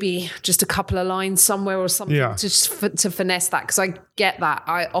been maybe just a couple of lines somewhere or something to finesse that. Because I get that.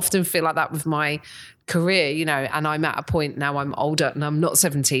 I often feel like that with my career, you know, and I'm at a point now, I'm older and I'm not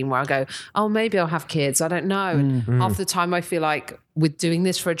 17, where I go, oh, maybe I'll have kids. I don't know. And half the time I feel like with doing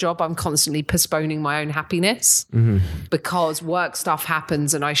this for a job, I'm constantly postponing my own happiness because work stuff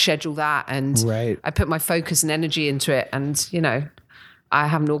happens and I schedule that and I put my focus and energy into it. And, you know, I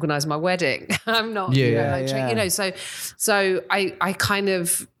haven't organized my wedding. I'm not, you know, so I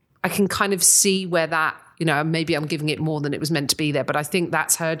can kind of see where that, maybe I'm giving it more than it was meant to be there. But I think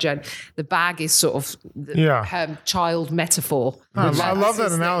that's her journey. The bag is sort of her child metaphor. I love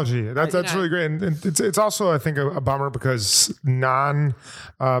that analogy. That's really great. And it's also, I think, a bummer because men-driven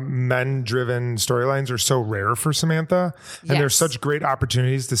storylines are so rare for Samantha. And there's such great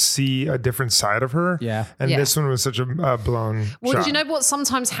opportunities to see a different side of her. Yeah. And this one was such a blown shot. Do you know what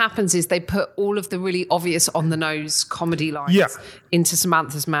sometimes happens is they put all of the really obvious on-the-nose comedy lines into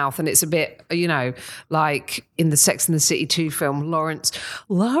Samantha's mouth. And it's a bit, like in the Sex and the City 2 film, Lawrence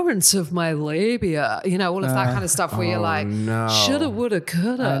of my labia, all of that kind of stuff where you're like, shoulda, woulda,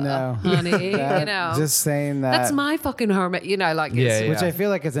 coulda, I know. honey, Just saying that. That's my fucking hermit, which I feel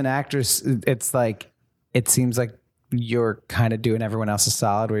like as an actress, it's like, it seems like you're kind of doing everyone else a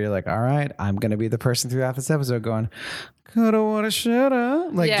solid where you're like, all right, I'm going to be the person throughout this episode going, coulda, woulda, shoulda.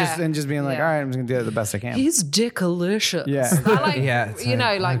 Just being like, all right, I'm just going to do it the best I can. He's dickalicious. Yeah.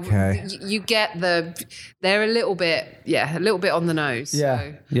 You get they're a little bit on the nose.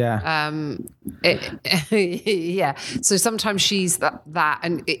 Yeah. So sometimes she's that.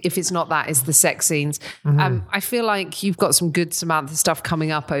 And if it's not that, it's the sex scenes. I feel like you've got some good Samantha stuff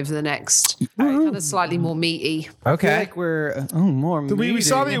coming up over the next kind of slightly more meaty. Okay. I feel like we're more meaty. We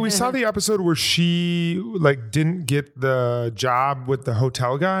saw the episode where she didn't get the job with the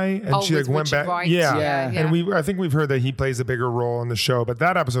hotel guy and she went back. And I think we've heard that he plays a bigger role in the show, but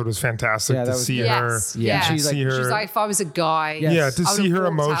that episode was fantastic to see her. She's like, if I was a guy, to see her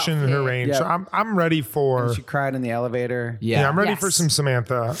emotion and her range. So I'm ready for. And she cried in the elevator. I'm ready for some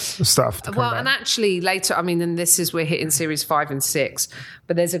Samantha stuff to come back. And actually later, and this is we're hitting series 5 and 6,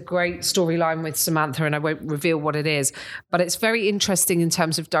 but there's a great storyline with Samantha, and I won't reveal what it is, but it's very interesting in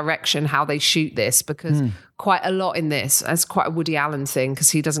terms of direction how they shoot this because quite a lot in this, it's quite a Woody Allen thing because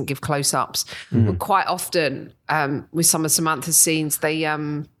he doesn't give close-ups, but quite often with some of Samantha's scenes, they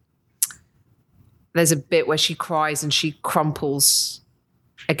there's a bit where she cries and she crumples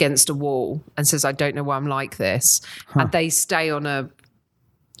against a wall and says, I don't know why I'm like this. And they stay on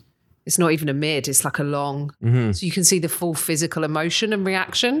it's not even a mid, it's like a long. So you can see the full physical emotion and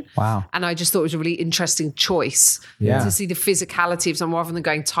reaction. Wow. And I just thought it was a really interesting choice to see the physicality of someone rather than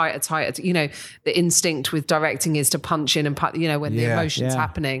going tighter. The instinct with directing is to punch in and when the emotion's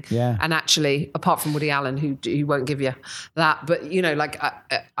happening. Yeah. And actually, apart from Woody Allen, who won't give you that, but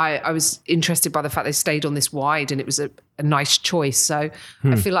I was interested by the fact they stayed on this wide and it was a nice choice. So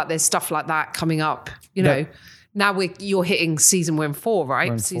I feel like there's stuff like that coming up, Now you're hitting season 4,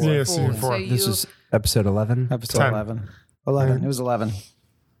 right? Season 4. So this is episode 11. Episode 10. 11. 11. It was 11. I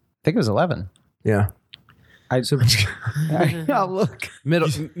think it was 11. Yeah. I'll look. Middle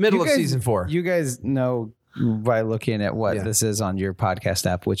You of guys- season 4. You guys know by looking at what this is on your podcast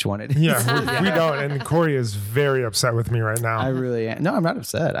app, which one it is. Yeah, we don't. And Corey is very upset with me right now. I really am. No, I'm not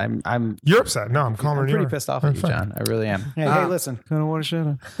upset. I'm You're upset. No, I'm calling you. pretty pissed off at you, John. I really am. Hey, listen. Kinda wanna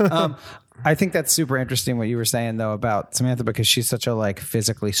shut up. I think that's super interesting what you were saying though about Samantha because she's such a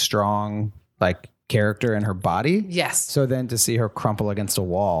physically strong character in her body. Yes. So then to see her crumple against a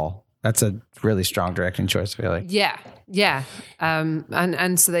wall, that's a really strong directing choice, I feel like. Yeah.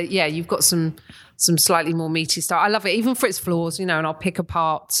 And so you've got some slightly more meaty stuff. I love it, even for its flaws, and I'll pick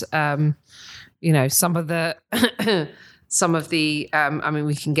apart, some of the,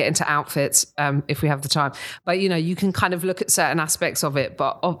 we can get into outfits if we have the time, but you can kind of look at certain aspects of it.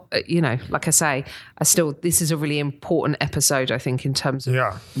 But like I say, this is a really important episode, I think, in terms of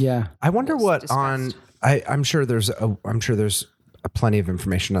Yeah. I wonder I'm sure there's plenty of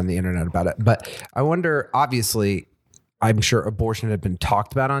information on the internet about it, but I wonder, obviously, I'm sure abortion had been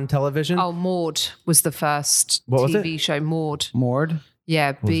talked about on television. Oh, Maude was the first What was TV it? show. Maude. Maude?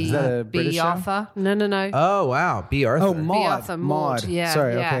 Yeah, Is that a British B. show? Arthur. No. Oh, wow. B. Arthur. Oh, B. Maud. Arthur, Maude. Yeah.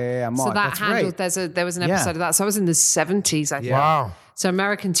 Sorry. yeah. Okay. Yeah. Maud. So that That's handled. right. There was an episode of that. So I was in the 70s, I think. Wow. So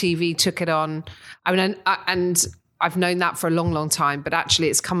American TV took it on. And I've known that for a long, long time, but actually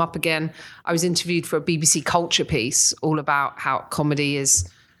it's come up again. I was interviewed for a BBC Culture piece all about how comedy is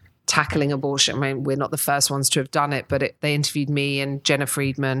tackling abortion. I mean, we're not the first ones to have done it, but they interviewed me and Jenna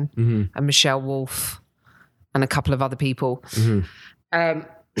Friedman and Michelle Wolf and a couple of other people.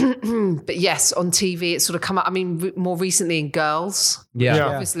 But yes, on TV, it's sort of come up. I mean, more recently in Girls. Yeah.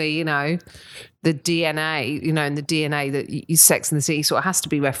 Obviously, the DNA, and the DNA that Sex and the City sort of has to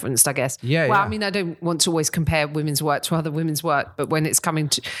be referenced, I guess. Yeah. Well, I mean, I don't want to always compare women's work to other women's work, but when it's coming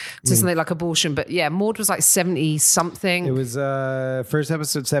to something like abortion, but yeah, Maude was like 70 something. It was first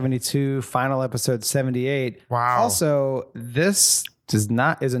episode 72, final episode 78. Wow. Also, this is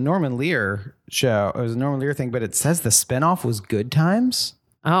a Norman Lear show. It was a Norman Lear thing, but it says the spinoff was Good Times.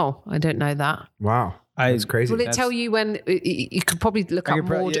 Oh, I don't know that. Wow. It's crazy. Will it tell you when you could probably look up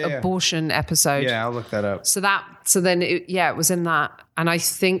Maud abortion episode? Yeah, I'll look that up. So then it was in that, and I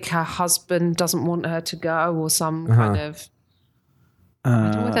think her husband doesn't want her to go, or some kind of. I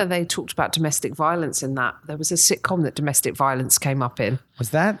don't know whether they talked about domestic violence in that. There was a sitcom that domestic violence came up in. Was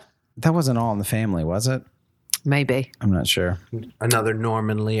that wasn't All in the Family, was it? Maybe. I'm not sure. Another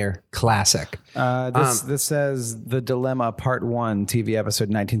Norman Lear classic. This says The Dilemma Part 1, TV episode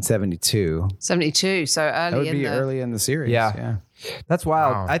 1972. 72, so early That would be early in the series. Yeah. That's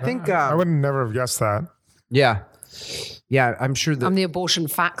wild. Wow. I think I would never have guessed that. Yeah, I'm sure that I'm the abortion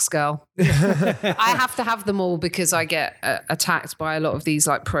facts girl. I have to have them all because I get attacked by a lot of these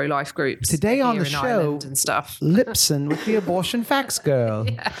like pro-life groups. Today on here the in show Ireland and stuff. Lipson with the abortion facts girl.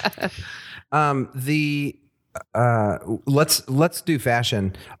 Let's do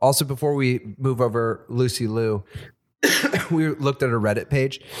fashion. Also, before we move over Lucy Liu, we looked at a Reddit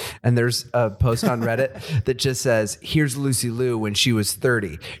page, and there's a post on Reddit that just says, "Here's Lucy Liu when she was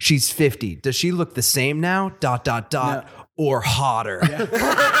 30. She's 50. Does she look the same now? ... or hotter?"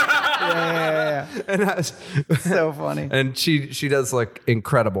 Yeah. And I was, So funny. and she does look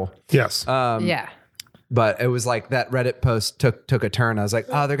incredible. Yes. Yeah. But it was like that Reddit post took a turn. I was like,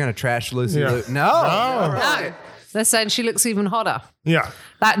 oh, they're gonna trash Lucy Liu. No. No. They're saying she looks even hotter. Yeah.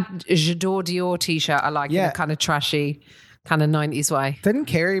 That J'adore Dior t-shirt I like in a kind of trashy, kind of 90s way. Didn't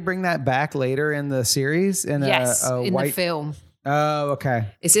Carrie bring that back later in the series? Yes, in white... the film. Oh, okay.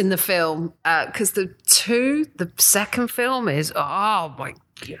 It's in the film because the second film is, oh my God.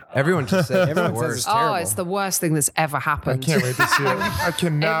 Everyone just said Everyone the says worst. it's terrible. Oh, it's the worst thing that's ever happened. I can't wait to see it. I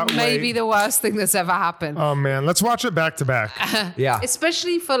cannot It may wait. be the worst thing that's ever happened. Oh man, let's watch it back to back. Yeah.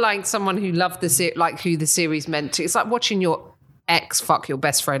 Especially for like someone who loved who the series meant to. It's like watching your ex fuck your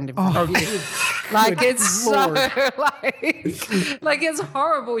best friend in front of you. Like it's so like it's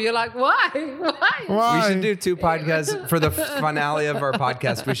horrible. You're like, why? We should do 2 podcasts for the finale of our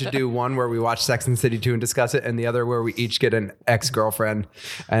podcast. We should do one where we watch Sex and the City 2 and discuss it, and the other where we each get an ex-girlfriend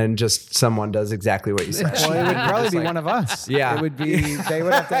and just someone does exactly what you said. Well, it would probably be one of us. Yeah. It would be, they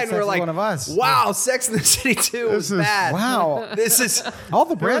would have to have And sex we're with like, one of us. wow, Sex and the City 2 was bad. Wow. This is All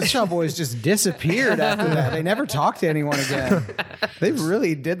the Bradshaw boys just disappeared after that. They never talked to anyone again. They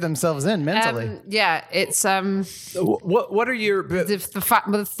really did themselves in mentally. Yeah, it's what are your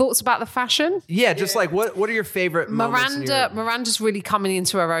the thoughts about the fashion. yeah, just like what are your favorite moments in your- Miranda's really coming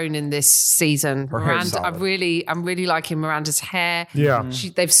into her own in this season. Her hair's Miranda, solid. I'm really liking Miranda's hair. Yeah.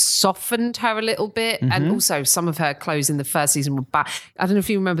 They've softened her a little bit, and also some of her clothes in the first season were bad. I don't know if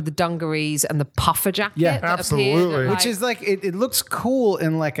you remember the dungarees and the puffer jacket. Yeah, that absolutely. appeared, Which is like, it looks cool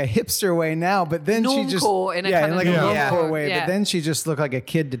in like a hipster way now, but then she just... Normcore in a yeah, kind in of like a normcore, normcore way, yeah. but then she just looked like a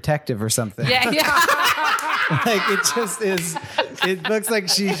kid detective or something. yeah. Like it just is. It looks like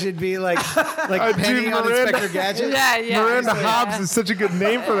she should be like Penny dude, on Miranda- Inspector Gadget. yeah. Miranda Hobbs is such a good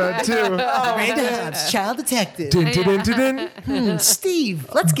name for that too. Miranda Hobbs, child detective. Dun, dun, dun, dun, dun. Steve,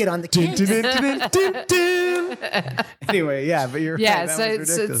 let's get on the Dun, case. dun, dun, dun, dun, dun. Anyway, yeah, but you're Yeah, right. That so was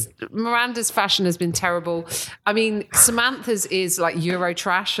it's ridiculous. Miranda's fashion has been terrible. I mean, Samantha's is like Euro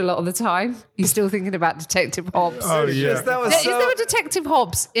trash a lot of the time. You're still thinking about Detective Hobbs. Oh yeah. That was Is there a Detective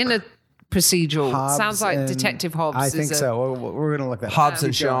Hobbs in a procedural? Hobbs Sounds like and- Detective Hobbs. I is think a- so. We're gonna look that up. Hobbs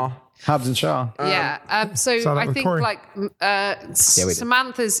and Shaw. Hobbs and Shaw. Yeah. So saw that I with think Corey. like we did.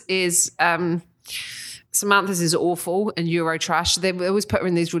 Samantha's is awful and Euro trash. They always put her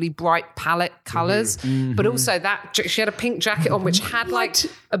in these really bright palette colors, but also that she had a pink jacket on which had like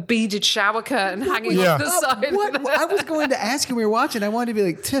a beaded shower curtain hanging Yeah. off the side. What? I was going to ask you when we were watching. I wanted to be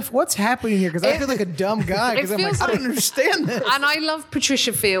like, Tiff, what's happening here? Because I feel like a dumb guy. Because I'm like, feels I don't like- understand this. And I love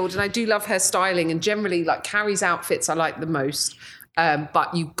Patricia Field, and I do love her styling. And generally, like Carrie's outfits, I like the most.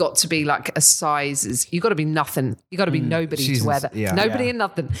 But you've got to be like a size. You got to be nothing. You got to be nobody She's to wear that. yeah. Nobody and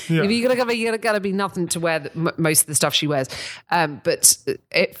nothing. Yeah. You got to be nothing to wear most of the stuff she wears. But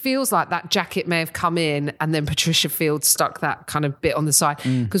it feels like that jacket may have come in, and then Patricia Field stuck that kind of bit on the side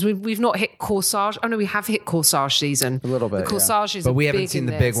because we've not hit corsage. Oh no, we have hit corsage season a little bit, The corsage is, But we big haven't seen in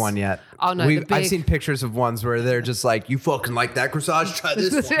the big this. one yet. Oh no, the I've big- seen pictures of ones where they're just like, you fucking like that corsage? Try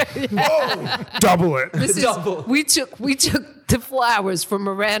this one. Double it. This is, we took the flowers from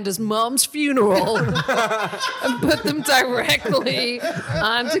Miranda's mom's funeral and put them directly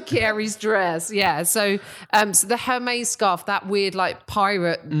onto Carrie's dress. Yeah, so the Hermes scarf, that weird like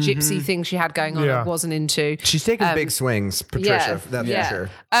pirate gypsy thing she had going on, Yeah. I wasn't into. She's taking big swings, Patricia. That's for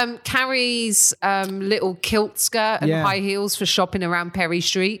sure. Carrie's little kilt skirt and Yeah. high heels for shopping around Perry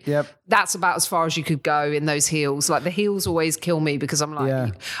Street. Yep. that's about as far as you could go in those heels. Like the heels always kill me because I'm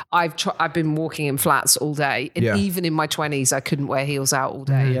like, I've been walking in flats all day, and even in my 20s, I couldn't wear heels out all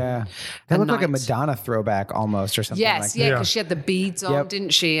day. Yeah, that looked like a Madonna throwback almost, or something. Yes, like that. because she had the beads on,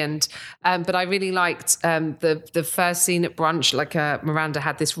 didn't she? And but I really liked the first scene at brunch. Like Miranda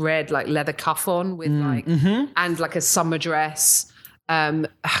had this red like leather cuff on with and like a summer dress.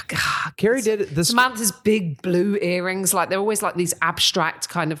 Carrie did this. Samantha's big blue earrings, like they're always like these abstract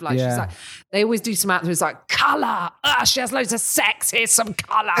kind of like. She's like, they always do Samantha who's like color. She has loads of sex. Here's some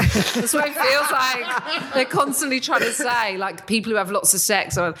color. That's what it feels like. They're constantly trying to say like people who have lots of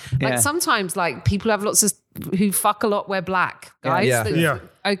sex, or like sometimes like people who have lots of who fuck a lot wear black. Guys,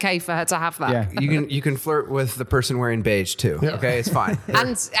 okay for her to have that. Yeah, you can flirt with the person wearing beige too. Yeah. Okay, it's fine.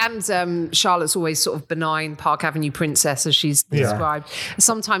 and Charlotte's always sort of benign Park Avenue princess, as she's described.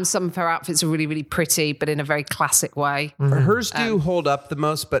 Sometimes some of her outfits are really, really pretty, but in a very classic way. Hers do hold up the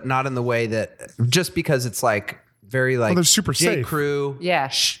most, but not in the way that just because it's like very like they're super J. safe. Crew. Yeah,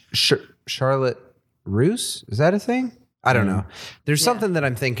 Charlotte Roos, is that a thing? I don't know. There's something that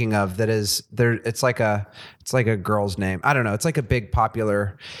I'm thinking of that is there. It's like a girl's name. I don't know. It's like a big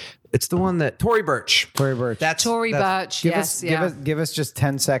popular. It's the one that Tory Burch. That's Tory Burch. Yes. Give us just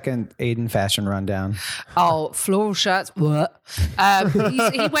 10-second Aiden fashion rundown. Oh, floral shirts. What?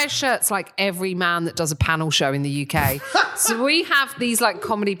 He wears shirts like every man that does a panel show in the UK. So we have these like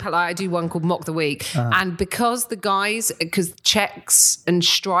comedy. Like I do one called Mock the Week, and because the guys, because checks and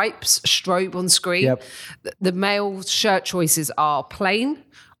stripes strobe on screen, the male shirt choices are plain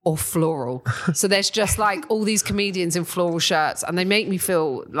or floral. So there's just like all these comedians in floral shirts, and they make me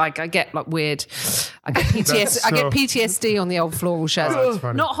feel like I get like weird. I get PTSD. I get PTSD on the old floral shirts.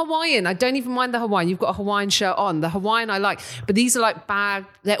 Not Hawaiian. I don't even mind the Hawaiian. You've got a Hawaiian shirt on. The Hawaiian I like, but these are like bad.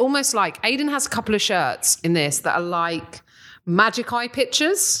 They're almost like Aiden has a couple of shirts in this that are like magic eye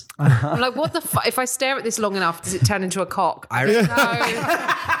pictures. I'm like, what the fuck? If I stare at this long enough, does it turn into a cock?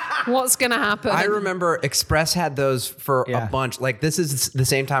 What's going to happen? I remember Express had those for a bunch. Like this is the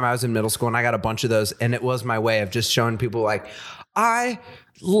same time I was in middle school, and I got a bunch of those, and it was my way of just showing people like, I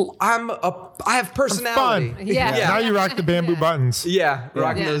have personality. Now you rock the bamboo buttons.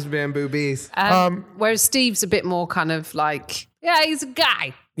 Rocking those bamboo bees. Whereas Steve's a bit more kind of like, he's a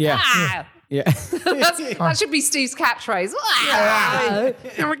guy. That should be Steve's catchphrase.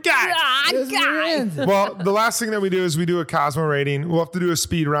 You're a guy. Well, the last thing that we do is we do a Cosmo rating. We'll have to do a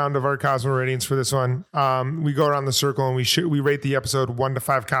speed round of our Cosmo ratings for this one. We go around the circle and we rate the episode 1 to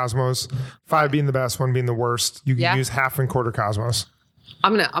 5 Cosmos, 5 being the best, 1 being the worst. You can use half and quarter Cosmos.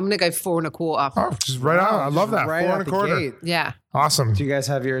 I'm gonna go 4 1/4. Oh, just right out. I love that. Right 4 1/4. gate. Yeah. Awesome. Do you guys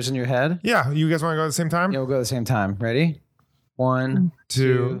have yours in your head? Yeah. You guys want to go at the same time? Yeah, we'll go at the same time. Ready? 1,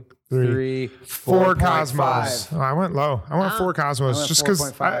 2, 3, 4 Cosmos. Oh, I went low. I went 4 Cosmos just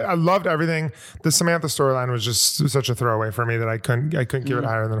because I loved everything. The Samantha storyline was just such a throwaway for me that I couldn't give it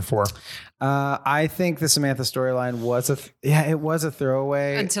higher than a 4. I think the Samantha storyline was it was a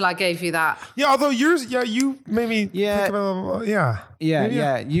throwaway until I gave you that. Yeah, although yours, you made me think of a little,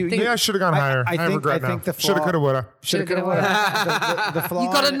 Maybe I should have gone higher. I regret now. Shoulda, coulda, woulda. Shoulda, coulda, woulda. The flaw.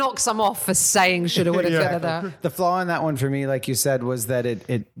 You got to knock some off for saying shoulda, woulda, coulda. The flaw in that one for me, like you said, was that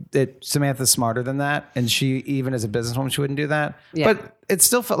it Samantha's smarter than that, and she even as a businesswoman she wouldn't do that. Yeah. But it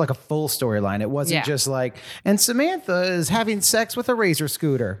still felt like a full storyline. It wasn't just like, and Samantha is having sex with a razor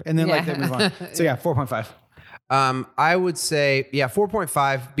scooter, and then like they move on. So 4.5. I would say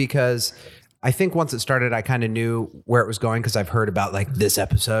 4.5 because I think once it started, I kind of knew where it was going because I've heard about like this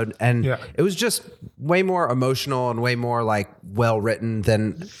episode, and it was just way more emotional and way more like well written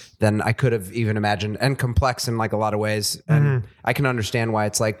than I could have even imagined, and complex in like a lot of ways. And I can understand why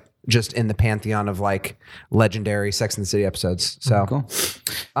it's like just in the pantheon of like legendary Sex and the City episodes. So cool.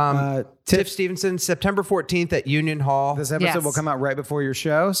 Tiff Stevenson, September 14th at Union Hall. This episode will come out right before your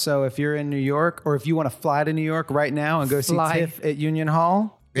show. So if you're in New York, or if you want to fly to New York right now and go see Tiff at Union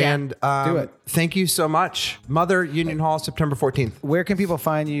Hall, and do it. Thank you so much. Mother, Union Hall, September 14th. Where can people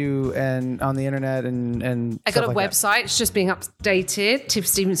find you and on the internet and I got a website. It's just being updated,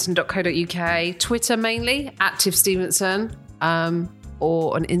 tiffstevenson.co.uk. Twitter mainly at Tiff Stevenson.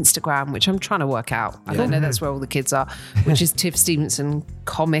 Or on Instagram, which I'm trying to work out. I don't know, that's where all the kids are, which is Tiff Stevenson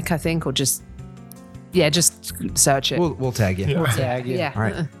comic, I think, or just search it. We'll tag you. We'll tag you. Yeah. All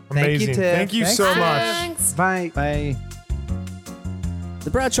right. Amazing. Thank you, Tiff. Thank you so much. Thanks. Bye. Bye. The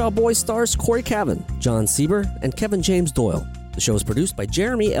Bradshaw Boys stars Corey Cavan, John Sieber, and Kevin James Doyle. The show is produced by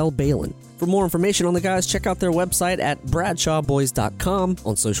Jeremy L. Balin. For more information on the guys, check out their website at bradshawboys.com,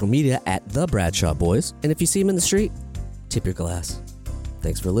 on social media at The Bradshaw Boys. And if you see them in the street, tip your glass.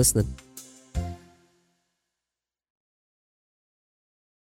 Thanks for listening.